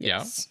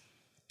 Yes.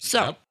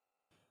 So, Yep.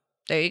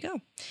 there you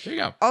go. There you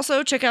go.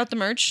 Also, check out the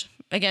merch.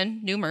 Again,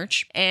 new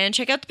merch. And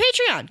check out the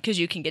Patreon because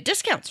you can get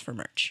discounts for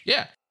merch.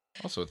 Yeah,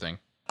 also a thing.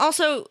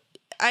 Also,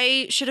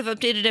 I should have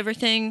updated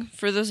everything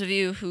for those of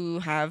you who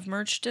have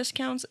merch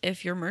discounts.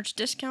 If your merch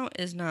discount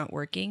is not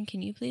working,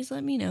 can you please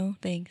let me know?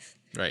 Thanks.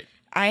 Right.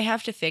 I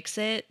have to fix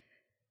it.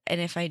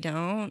 And if I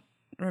don't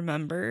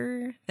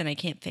remember, then I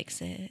can't fix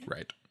it.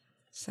 Right.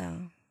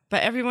 So,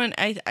 but everyone,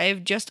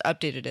 I've just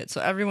updated it. So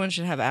everyone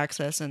should have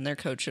access and their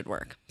code should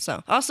work.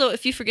 So also,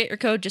 if you forget your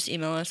code, just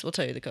email us. We'll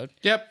tell you the code.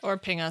 Yep. Or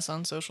ping us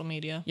on social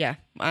media. Yeah.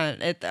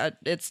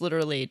 It's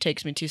literally, it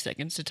takes me 2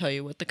 seconds to tell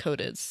you what the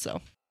code is.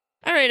 So,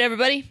 all right,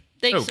 everybody.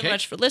 Thanks so Okay.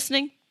 much for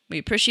listening. We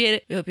appreciate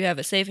it. We hope you have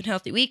a safe and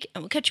healthy week,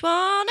 and we'll catch you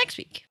all next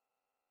week.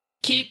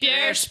 Keep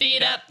your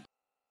speed up.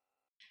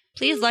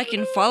 Please like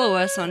and follow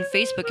us on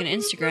Facebook and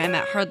Instagram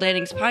at Hard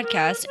Landings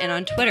Podcast and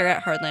on Twitter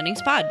at Hard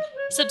Landings Pod.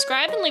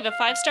 Subscribe and leave a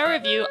 5-star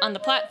review on the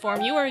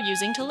platform you are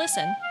using to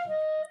listen.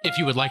 If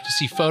you would like to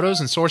see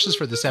photos and sources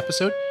for this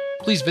episode,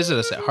 please visit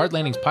us at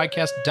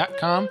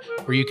hardlandingspodcast.com,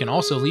 where you can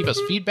also leave us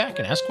feedback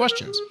and ask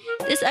questions.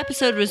 This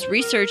episode was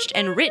researched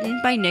and written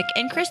by Nick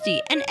and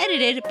Christy and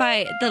edited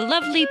by the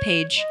lovely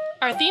Paige.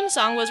 Our theme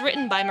song was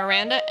written by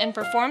Miranda and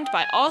performed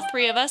by all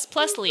 3 of us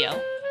plus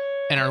Leo.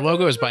 And our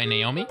logo is by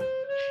Naomi.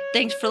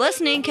 Thanks for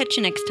listening. Catch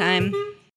you next time.